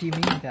you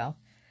mean, Val?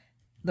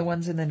 The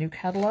ones in the new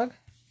catalog?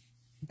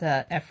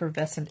 The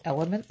effervescent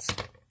elements?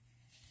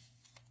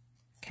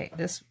 Okay,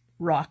 this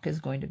rock is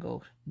going to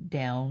go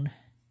down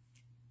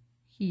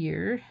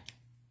here,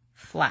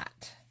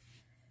 flat.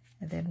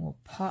 And then we'll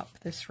pop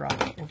this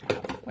rock over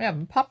top. We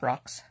have pop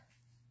rocks.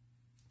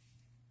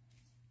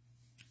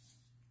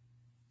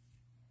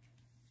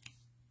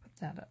 Put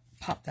that up.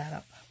 Pop that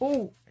up.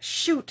 Oh,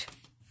 shoot.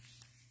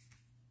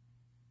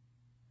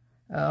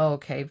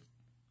 Okay.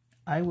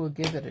 I will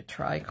give it a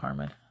try,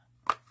 Carmen.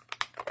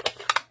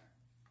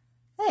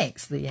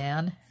 Thanks,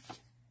 Leanne.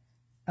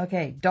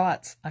 Okay,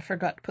 dots. I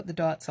forgot to put the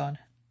dots on.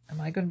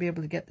 Am I going to be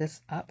able to get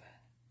this up?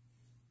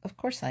 Of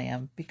course I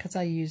am, because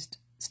I used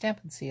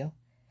Stampin' Seal.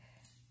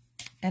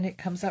 And it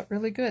comes out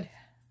really good.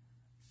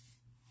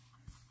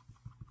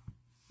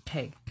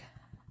 Okay.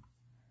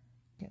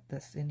 Get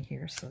this in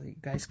here so that you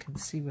guys can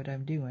see what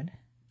I'm doing.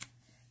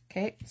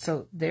 Okay,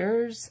 so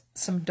there's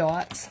some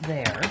dots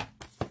there.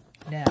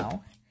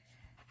 Now,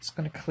 just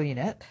going to clean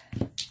it.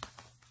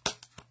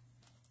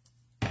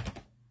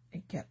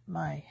 And get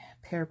my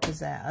Pear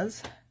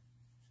Pizzazz.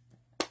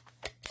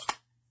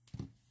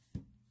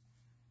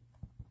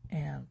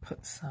 And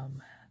put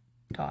some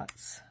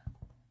dots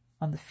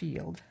on the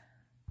field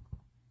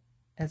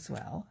as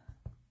well.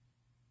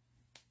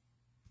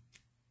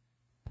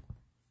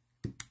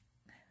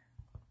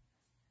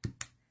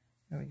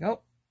 There we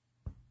go.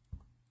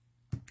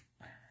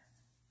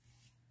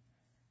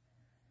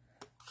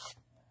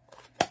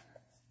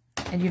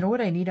 And you know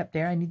what I need up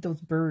there? I need those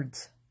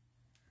birds.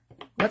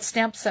 What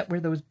stamp set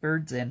were those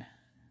birds in?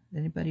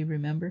 Anybody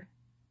remember?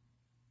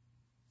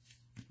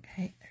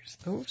 Okay, there's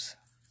those.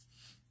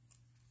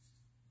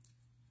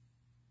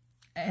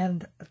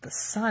 And the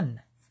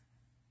sun.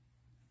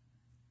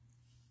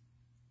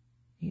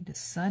 Need the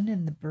sun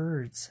and the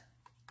birds.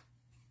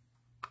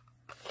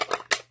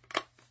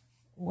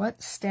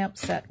 What stamp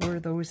set were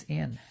those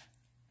in?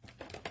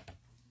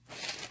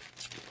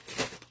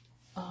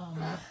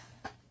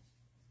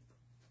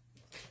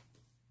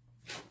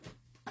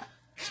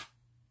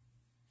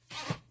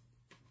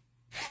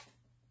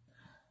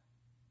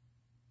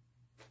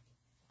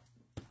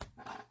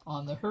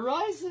 On the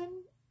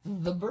horizon,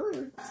 the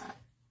birds.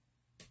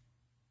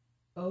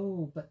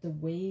 Oh, but the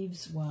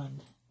waves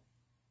one.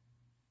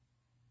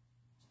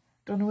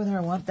 Don't know whether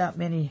I want that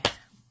many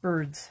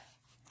birds.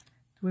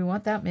 Do we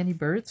want that many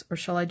birds, or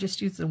shall I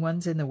just use the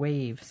ones in the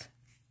waves?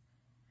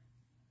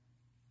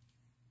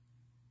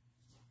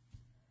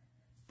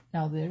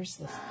 Now there's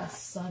a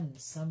sun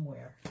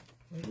somewhere.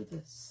 Where did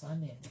the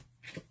sun in?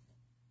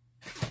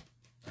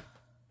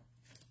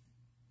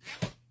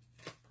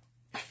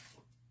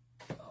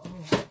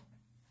 Oh.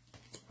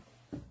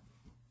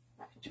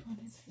 Which one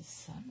is the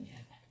sun in?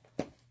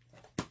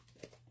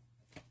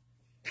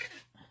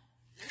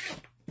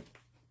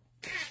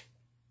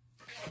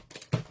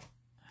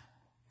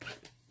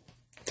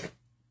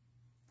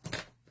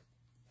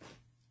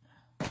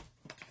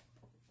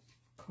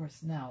 Of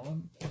course, now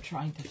I'm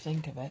trying to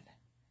think of it.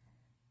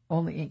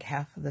 Only ink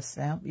half of the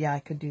stamp. Yeah, I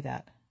could do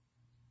that.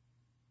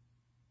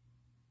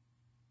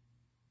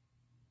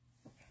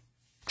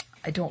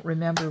 I don't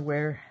remember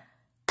where.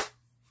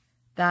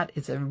 That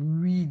is a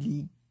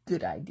really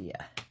good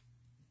idea.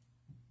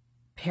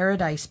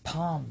 Paradise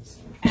Palms.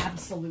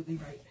 Absolutely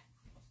right.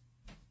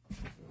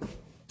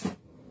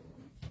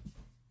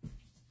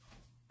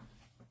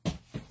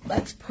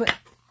 Let's put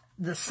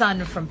the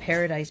sun from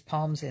Paradise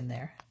Palms in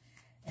there.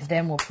 And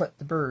then we'll put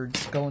the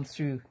birds going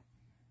through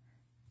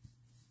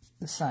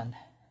the sun.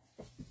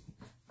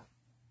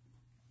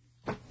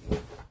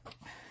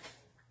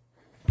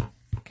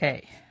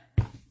 Okay.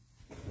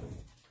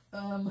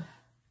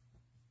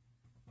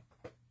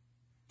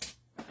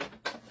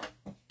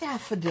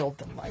 Daffodil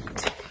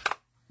Delight.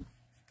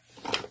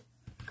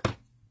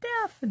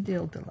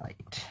 Daffodil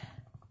Delight.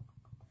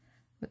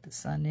 Put the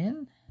sun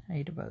in,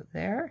 right about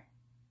there.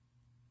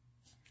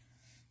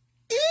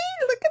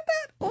 Look at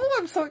that. Oh,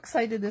 I'm so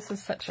excited. This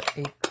is such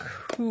a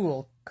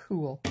cool,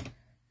 cool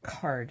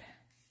card.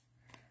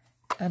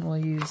 And we'll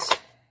use,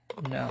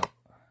 no.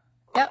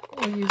 Yeah,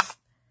 we'll use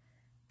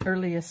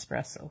Early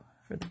Espresso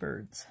for the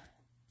birds.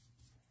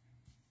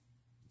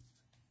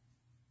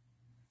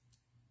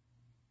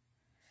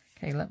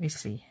 Okay, let me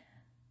see.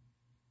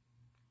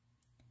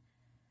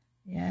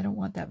 Yeah, I don't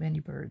want that many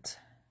birds.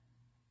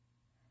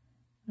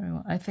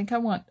 I think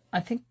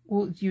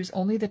we'll use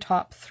only the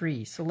top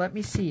 3. So let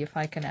me see if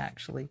I can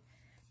actually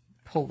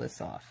pull this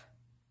off.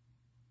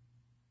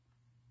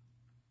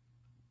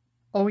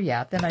 Oh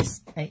yeah, then I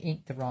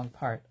inked the wrong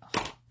part.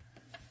 Oh,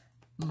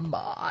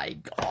 my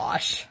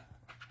gosh.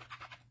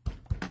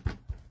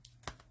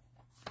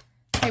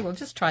 Okay, we'll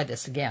just try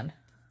this again.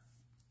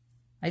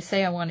 I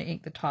say I want to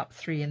ink the top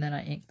 3 and then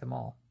I ink them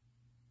all.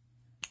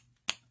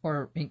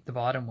 Or ink the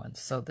bottom ones.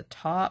 So the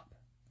top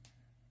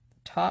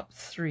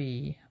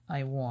 3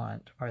 I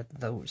want are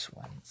those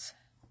ones.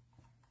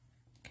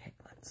 Okay,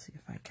 let's see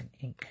if I can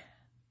ink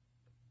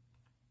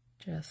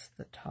just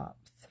the top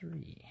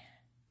 3.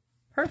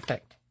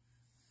 Perfect.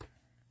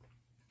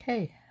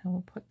 Okay, and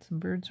we'll put some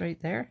birds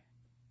right there.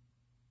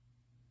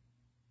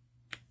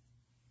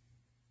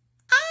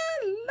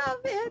 I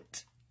love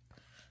it.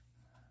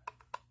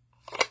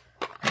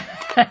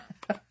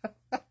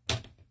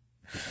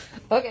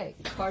 Okay,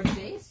 card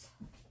base.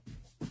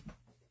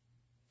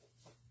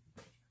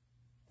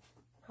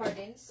 card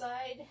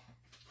inside.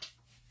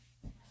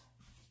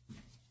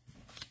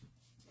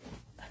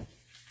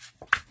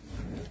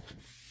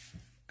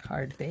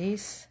 Card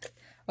base.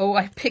 Oh,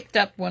 I picked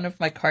up one of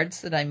my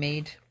cards that I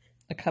made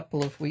a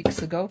couple of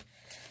weeks ago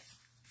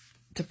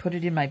to put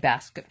it in my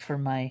basket for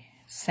my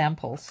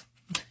samples.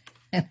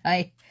 And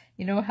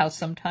you know how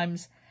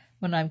sometimes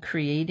when I'm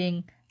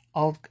creating,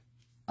 I'll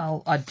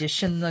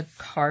audition the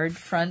card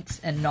fronts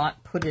and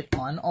not put it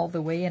on all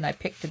the way, and I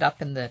picked it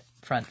up and the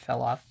front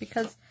fell off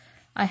because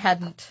I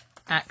hadn't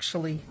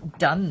actually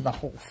done the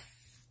whole,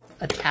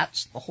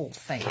 attached the whole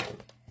thing.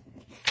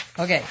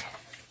 Okay.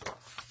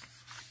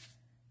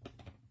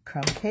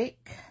 Crumb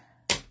cake.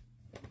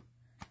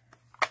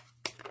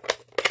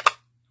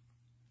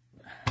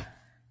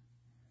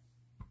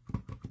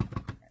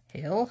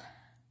 Hill.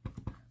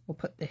 We'll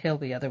put the hill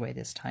the other way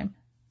this time.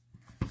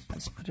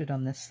 Let's put it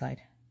on this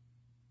side.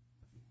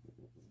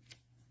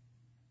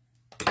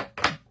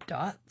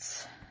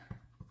 Dots.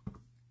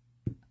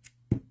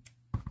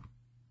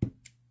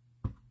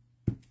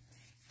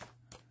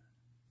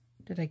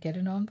 Did I get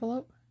an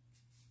envelope?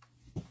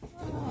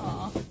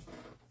 Aww.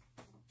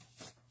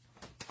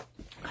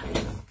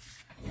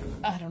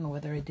 I don't know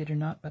whether I did or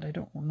not, but I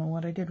don't know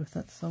what I did with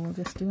it, so we'll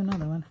just do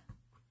another one.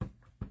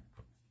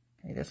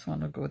 Okay, this one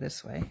will go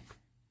this way.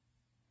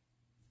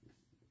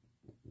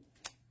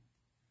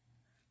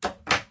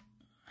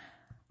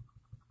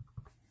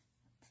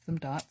 Some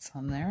dots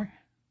on there.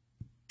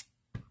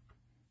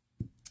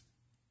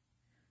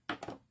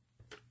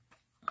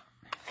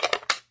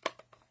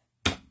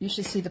 You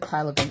should see the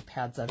pile of ink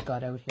pads I've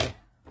got out here.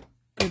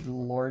 Good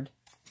Lord.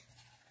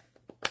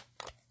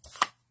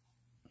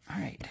 All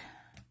right.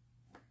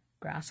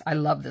 Grass. I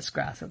love this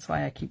grass. That's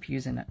why I keep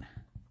using it.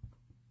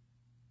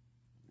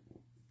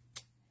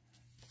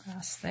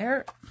 Grass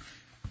there.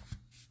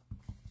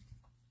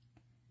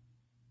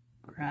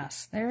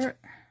 Grass there.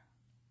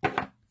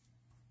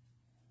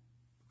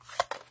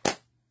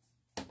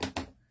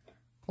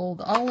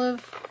 Old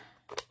olive.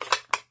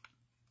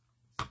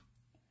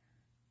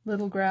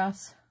 Little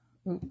grass.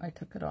 Ooh, I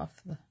took it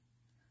off the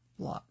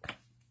block.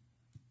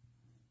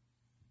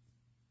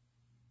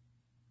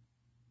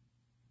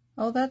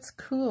 Oh, that's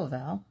cool,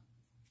 Val.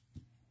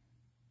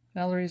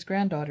 Valerie's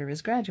granddaughter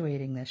is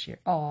graduating this year.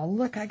 Oh,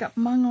 look, I got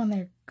mung on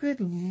there.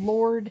 Good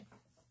Lord.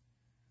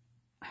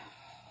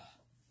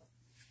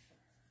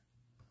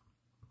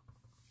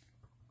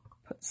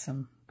 Put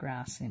some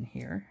grass in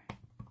here.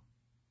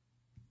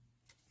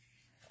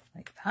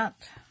 Like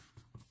that.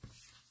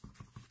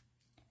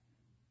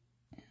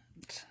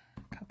 And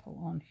a couple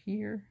on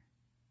here.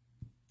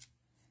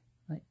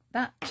 Like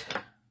that.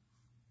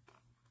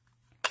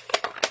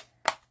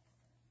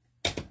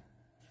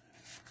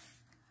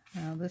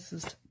 Now this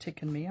is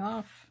ticking me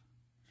off,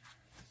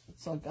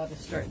 so I've got to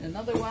start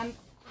another one.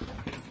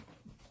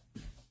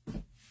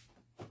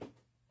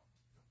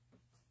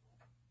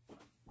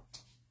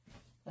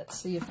 Let's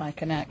see if I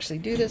can actually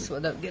do this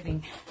without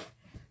getting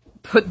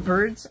put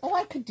birds. Oh,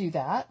 I could do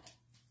that.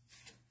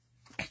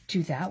 I could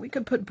do that. We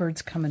could put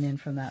birds coming in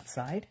from that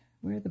side.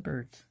 Where are the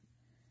birds?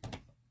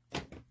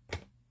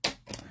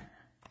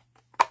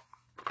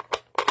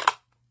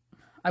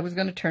 I was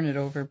going to turn it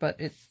over,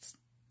 but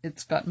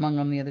it's got mung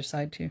on the other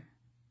side too,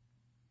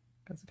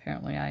 because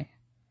apparently I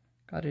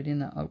got it in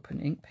the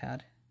open ink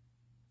pad.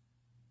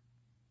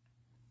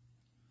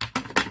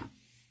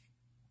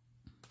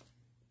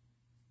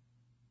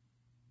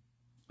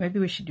 Maybe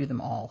we should do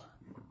them all.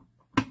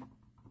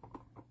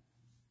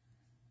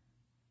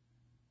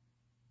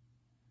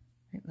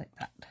 Right like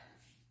that.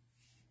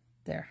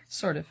 There,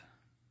 sort of.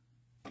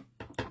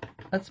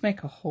 Let's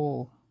make a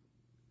whole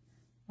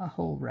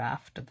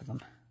raft of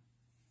them.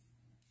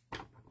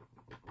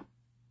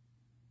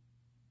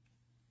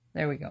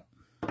 There we go.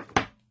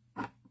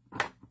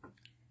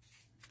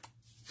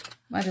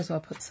 Might as well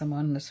put some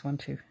on this one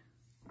too.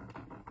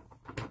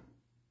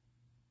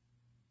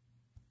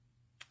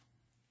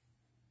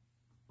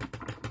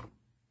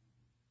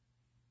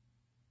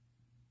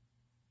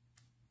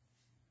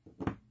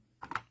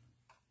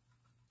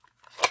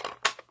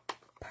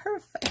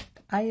 Perfect.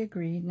 I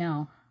agree.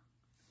 Now,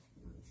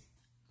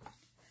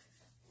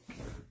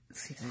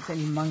 let's see if there's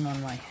any mung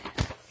on my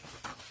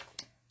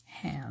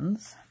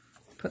hands.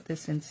 Put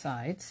this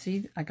inside.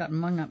 See, I got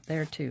mung up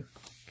there too.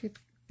 Good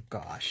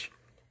gosh.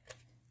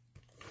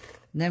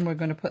 And then we're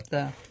going to put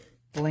the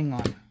bling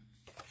on.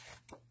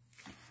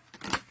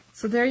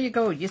 So there you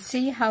go. You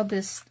see how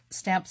this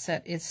stamp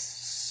set is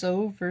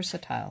so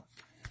versatile.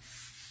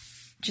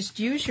 Just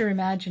use your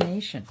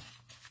imagination.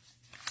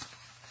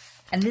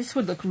 And this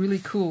would look really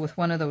cool with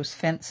one of those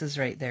fences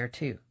right there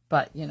too.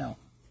 But, you know.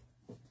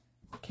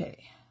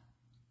 Okay.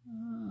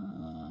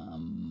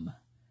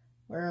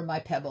 Where are my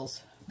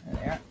pebbles? There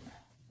they are.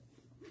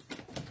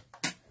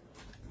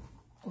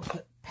 We'll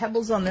put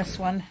pebbles on this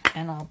one,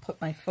 and I'll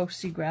put my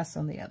foxy grass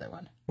on the other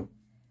one.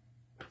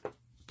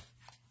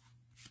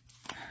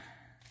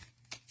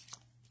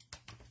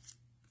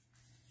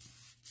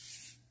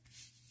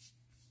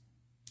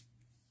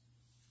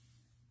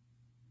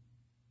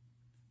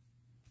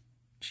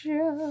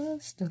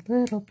 Just a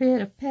little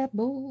bit of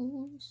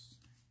pebbles.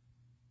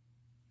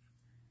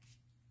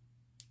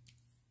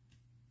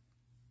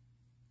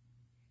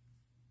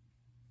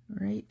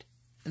 Right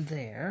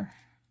there.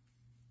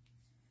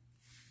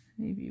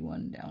 Maybe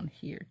one down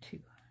here too.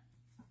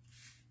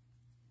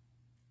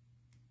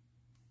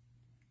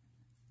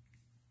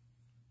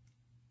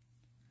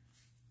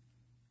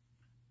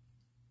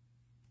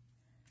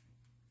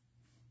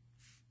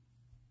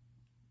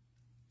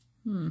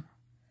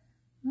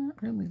 Not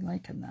really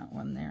liking that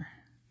one there.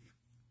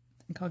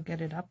 I think I'll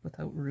get it up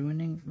without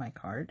ruining my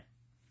card.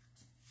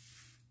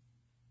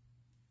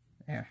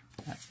 There,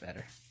 that's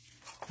better.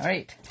 All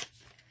right.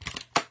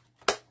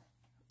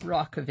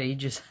 Rock of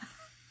Ages.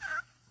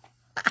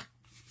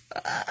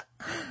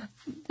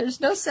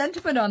 There's no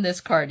sentiment on this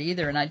card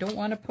either, and I don't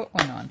want to put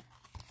one on.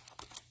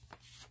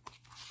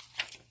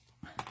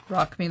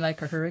 Rock Me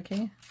Like a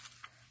Hurricane.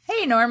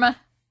 Hey, Norma.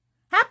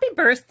 Happy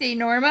birthday,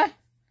 Norma.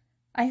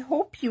 I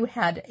hope you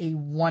had a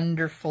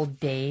wonderful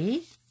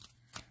day.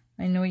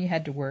 I know you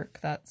had to work.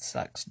 That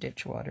sucks,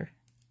 Ditchwater.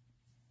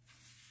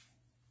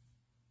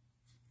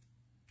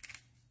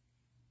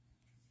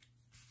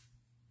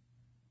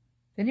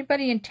 If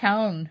anybody in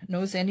town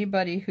knows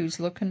anybody who's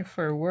looking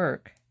for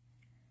work,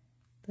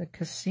 the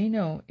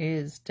casino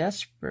is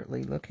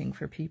desperately looking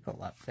for people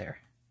up there.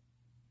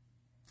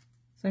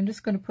 So I'm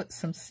just going to put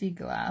some sea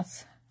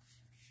glass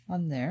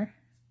on there,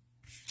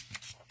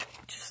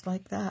 just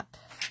like that.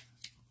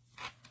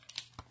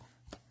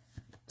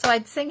 So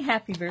I'd sing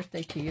happy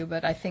birthday to you,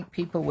 but I think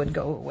people would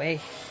go away.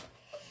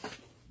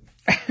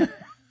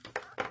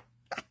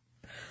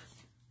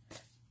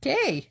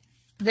 Okay,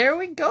 there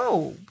we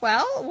go.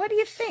 Well, what do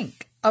you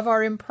think of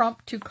our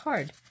impromptu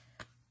card?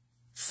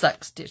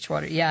 Sucks,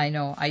 Ditchwater. Yeah, I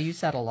know. I use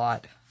that a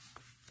lot.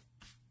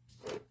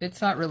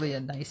 It's not really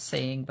a nice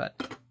saying,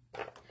 but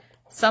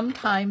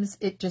sometimes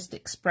it just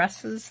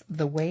expresses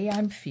the way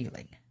I'm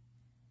feeling.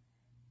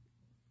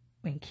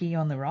 Winky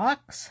on the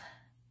Rocks.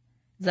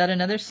 Is that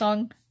another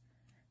song,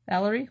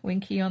 Valerie?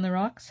 Winky on the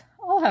Rocks?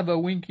 I'll have a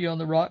Winky on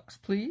the Rocks,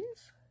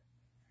 please.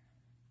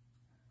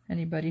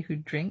 Anybody who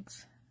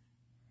drinks?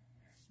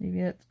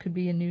 Maybe that could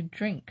be a new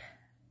drink.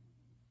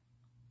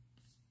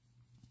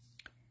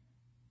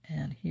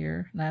 And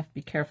here, and I have to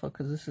be careful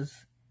because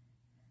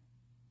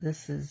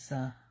this is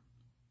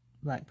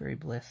Blackberry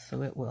Bliss,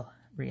 so it will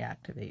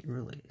reactivate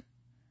really.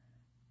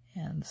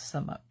 And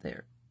some up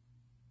there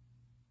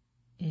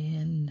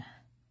in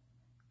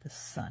the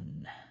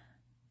sun.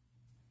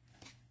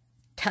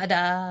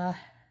 Ta-da!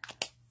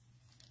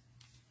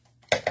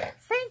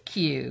 Thank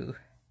you.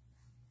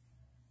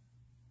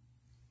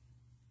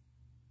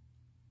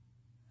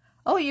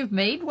 Oh, you've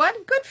made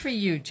one? Good for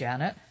you,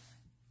 Janet.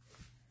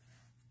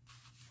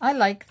 I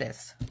like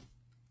this.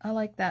 I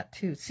like that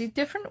too. See,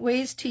 different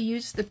ways to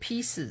use the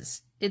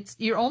pieces.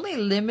 You're only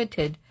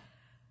limited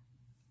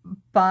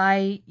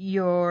by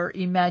your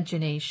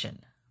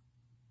imagination.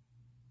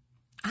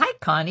 Hi,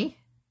 Connie.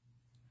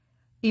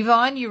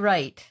 Yvonne, you're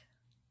right.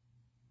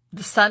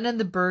 The sun and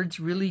the birds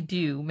really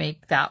do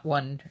make that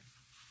one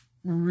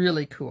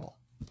really cool.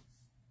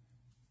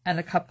 And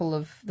a couple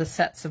of the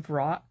sets of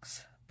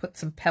rocks. Put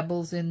some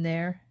pebbles in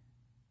there.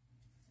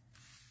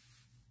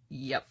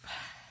 Yep.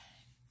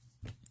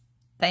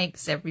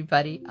 Thanks,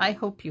 everybody. I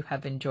hope you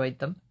have enjoyed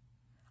them.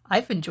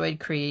 I've enjoyed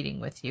creating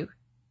with you.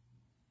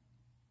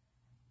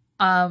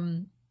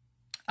 I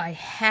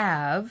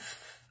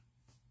have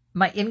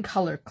my In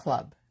Color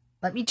Club.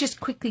 Let me just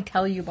quickly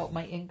tell you about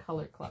my In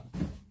Color Club.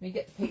 Let me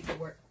get the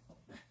paperwork.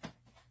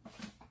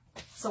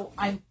 So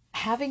I'm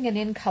having an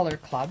In Color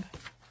Club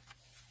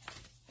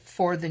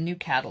for the new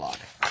catalog.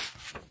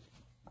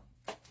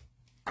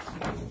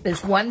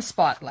 There's one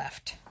spot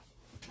left.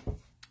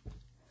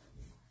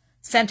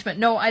 Sentiment.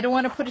 No, I don't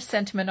want to put a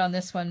sentiment on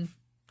this one,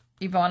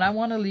 Yvonne. I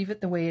want to leave it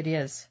the way it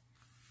is.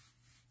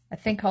 I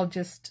think I'll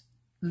just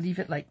leave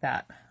it like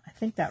that. I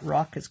think that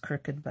rock is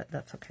crooked, but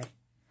that's okay.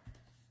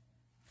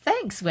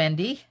 Thanks,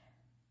 Wendy.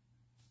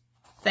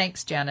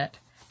 Thanks, Janet.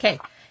 Okay,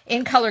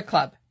 In Color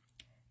Club.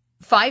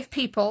 5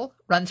 people,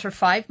 runs for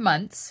 5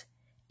 months,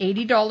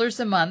 $80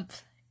 a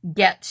month,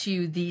 gets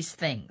you these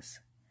things.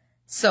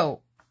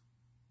 So,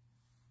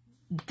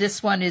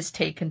 this one is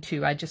taken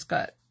too. I just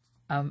got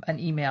an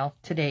email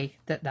today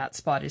that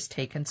spot is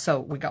taken. So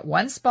we got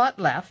one spot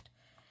left.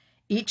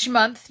 Each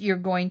month you're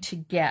going to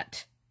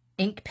get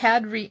ink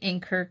pad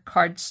re-inker,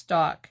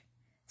 cardstock,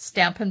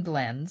 Stampin'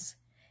 Blends.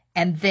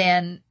 And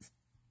then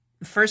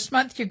first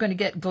month you're going to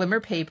get glimmer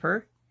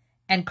paper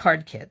and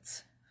card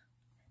kits.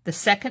 The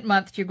second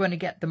month you're going to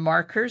get the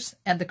markers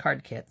and the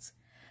card kits.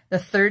 The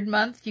third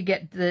month, you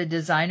get the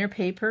designer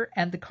paper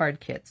and the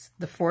card kits.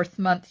 The fourth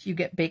month, you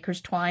get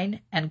baker's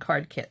twine and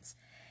card kits.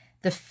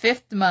 The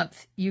fifth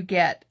month, you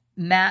get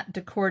matte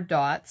decor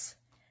dots,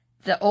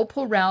 the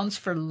opal rounds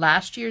for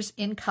last year's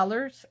In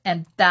Colors,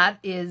 and that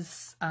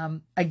is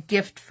a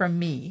gift from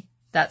me.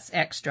 That's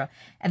extra.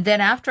 And then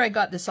after I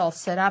got this all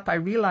set up, I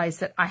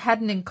realized that I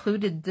hadn't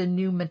included the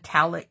new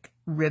metallic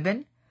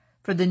ribbon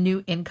for the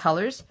new In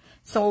Colors.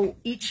 So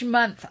each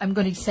month, I'm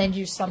going to send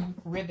you some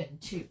ribbon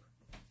too.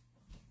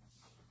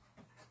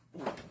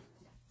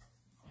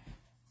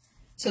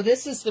 So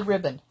this is the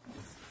ribbon.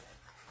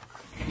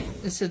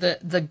 This is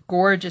the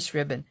gorgeous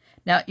ribbon.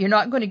 Now, you're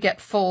not going to get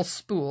full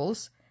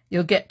spools.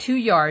 You'll get 2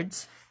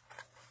 yards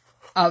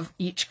of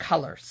each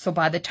color. So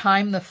by the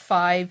time the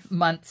 5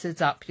 months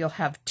is up, you'll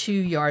have 2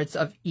 yards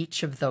of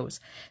each of those.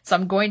 So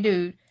I'm going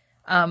to,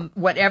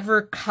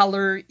 whatever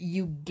color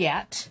you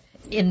get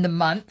in the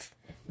month,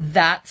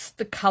 that's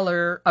the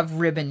color of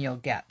ribbon you'll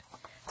get.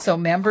 So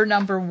member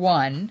number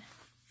 1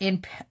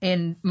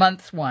 in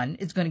month 1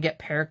 is going to get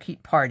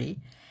Parakeet Party.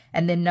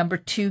 And then number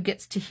 2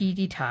 gets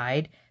Tahiti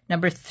Tide.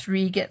 Number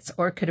 3 gets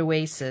Orchid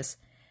Oasis.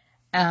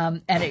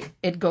 And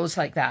it goes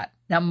like that.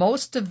 Now,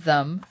 most of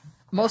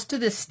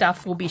this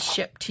stuff will be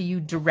shipped to you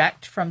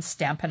direct from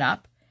Stampin'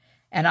 Up,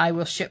 and I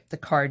will ship the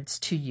cards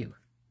to you.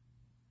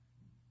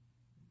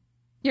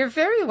 You're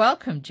very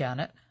welcome,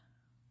 Janet.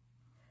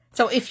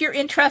 So if you're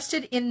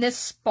interested in this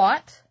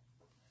spot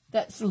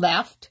that's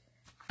left,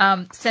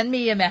 send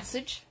me a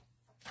message,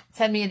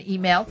 send me an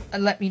email,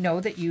 and let me know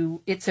that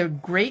it's a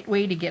great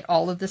way to get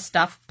all of this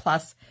stuff,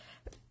 plus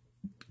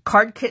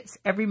card kits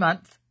every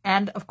month.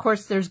 And, of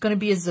course, there's going to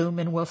be a Zoom,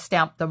 and we'll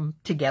stamp them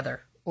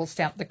together. We'll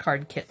stamp the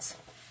card kits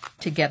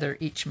together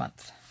each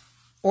month.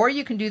 Or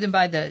you can do them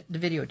by the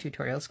video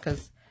tutorials,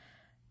 because,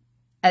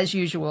 as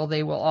usual,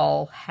 they will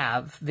all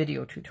have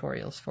video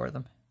tutorials for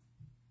them.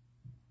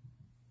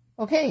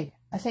 Okay,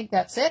 I think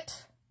that's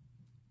it.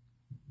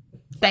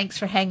 Thanks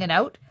for hanging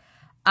out.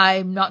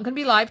 I'm not going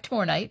to be live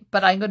tomorrow night,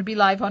 but I'm going to be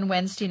live on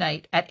Wednesday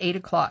night at 8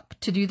 o'clock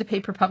to do the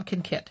paper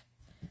pumpkin kit.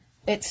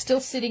 It's still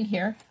sitting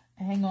here.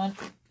 Hang on.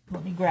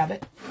 Let me grab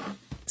it.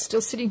 It's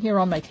still sitting here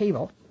on my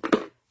table.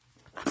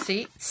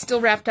 See? It's still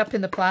wrapped up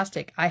in the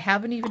plastic. I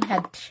haven't even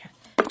had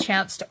a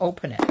chance to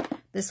open it.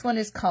 This one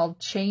is called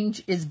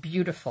Change is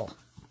Beautiful.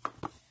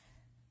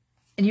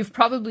 And you've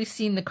probably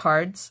seen the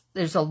cards.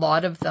 There's a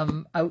lot of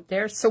them out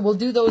there. So we'll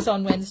do those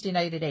on Wednesday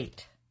night at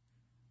 8.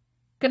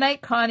 Good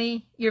night,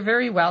 Connie. You're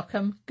very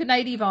welcome. Good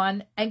night,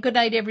 Yvonne. And good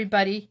night,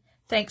 everybody.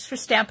 Thanks for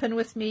stamping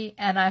with me.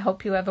 And I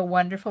hope you have a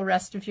wonderful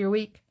rest of your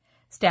week.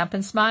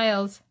 Stampin'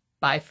 Smiles.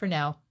 Bye for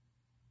now.